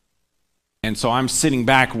 And so I'm sitting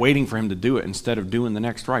back waiting for him to do it instead of doing the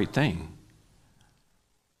next right thing.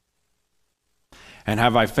 And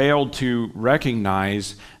have I failed to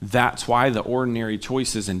recognize that's why the ordinary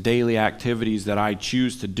choices and daily activities that I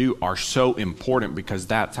choose to do are so important, because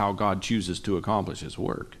that's how God chooses to accomplish his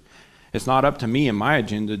work. It's not up to me and my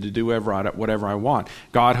agenda to do whatever I want.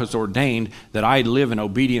 God has ordained that I live in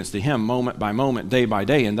obedience to him moment by moment, day by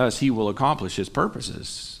day, and thus he will accomplish his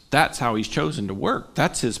purposes. That's how he's chosen to work.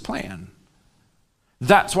 That's his plan.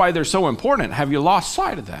 That's why they're so important. Have you lost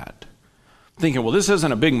sight of that? Thinking, well, this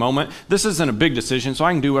isn't a big moment. This isn't a big decision, so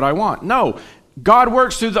I can do what I want. No, God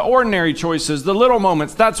works through the ordinary choices, the little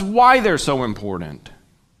moments. That's why they're so important.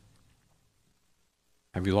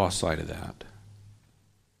 Have you lost sight of that?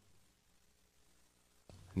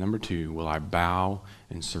 Number 2, will I bow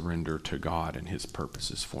and surrender to God and his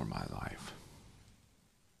purposes for my life?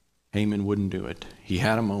 Haman wouldn't do it. He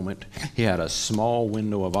had a moment. He had a small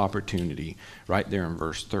window of opportunity right there in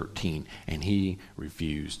verse 13, and he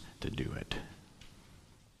refused to do it.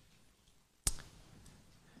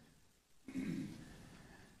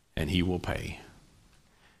 And he will pay.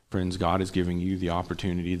 Friends, God is giving you the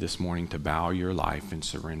opportunity this morning to bow your life and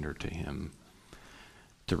surrender to him.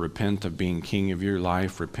 To repent of being king of your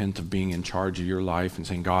life, repent of being in charge of your life and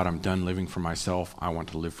saying, God, I'm done living for myself. I want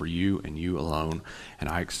to live for you and you alone, and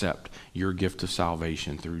I accept your gift of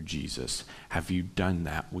salvation through Jesus. Have you done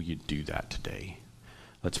that? Will you do that today?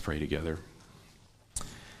 Let's pray together.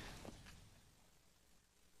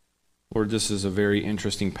 Lord, this is a very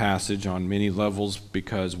interesting passage on many levels,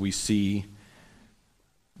 because we see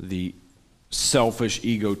the selfish,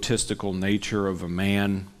 egotistical nature of a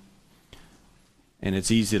man. And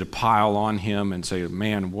it's easy to pile on him and say,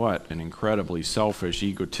 man, what an incredibly selfish,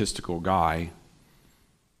 egotistical guy.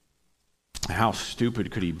 How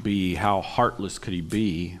stupid could he be? How heartless could he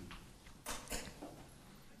be?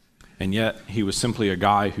 And yet, he was simply a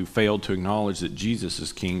guy who failed to acknowledge that Jesus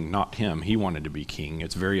is king, not him. He wanted to be king.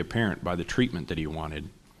 It's very apparent by the treatment that he wanted.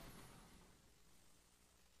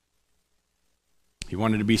 He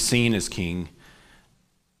wanted to be seen as king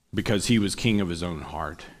because he was king of his own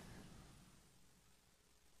heart.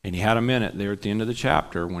 And he had a minute there at the end of the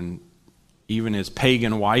chapter when even his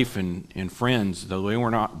pagan wife and friends, though they were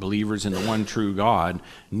not believers in the one true God,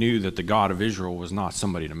 knew that the God of Israel was not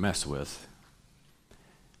somebody to mess with.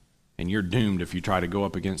 And you're doomed if you try to go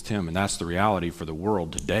up against him. And that's the reality for the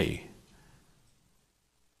world today.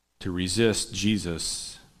 To resist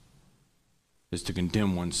Jesus is to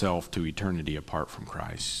condemn oneself to eternity apart from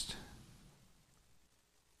Christ.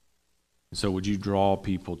 And so would you draw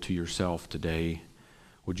people to yourself today?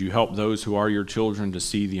 Would you help those who are your children to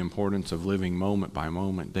see the importance of living moment by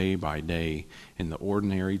moment, day by day, in the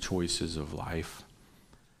ordinary choices of life?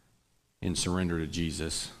 in surrender to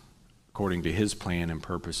Jesus, according to his plan and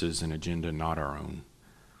purposes and agenda, not our own.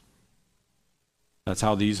 That's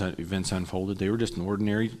how these events unfolded. They were just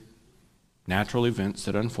ordinary, natural events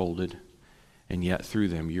that unfolded, and yet through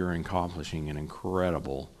them you're accomplishing an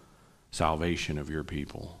incredible salvation of your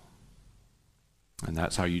people. And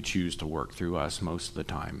that's how you choose to work through us most of the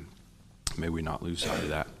time. May we not lose sight of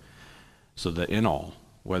that. So that in all,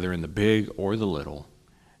 whether in the big or the little,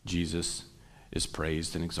 Jesus is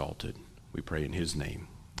praised and exalted. We pray in his name.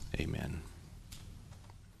 Amen.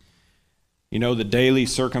 You know, the daily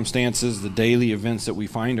circumstances, the daily events that we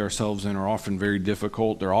find ourselves in are often very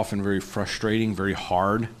difficult. They're often very frustrating, very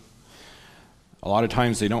hard. A lot of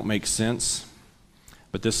times they don't make sense.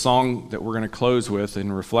 But this song that we're going to close with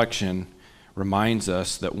in reflection reminds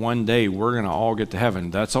us that one day we're going to all get to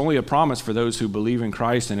heaven. That's only a promise for those who believe in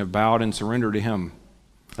Christ and have bowed and surrendered to him.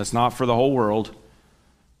 That's not for the whole world.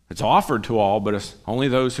 It's offered to all, but it's only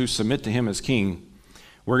those who submit to him as king.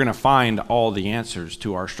 We're going to find all the answers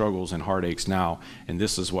to our struggles and heartaches now, and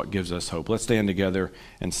this is what gives us hope. Let's stand together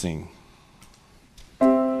and sing.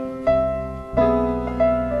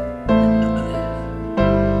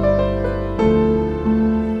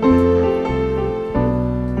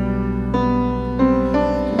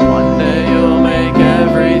 One day you'll make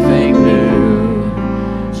everything new.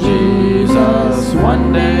 Jesus,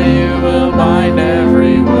 one day you will bind everything.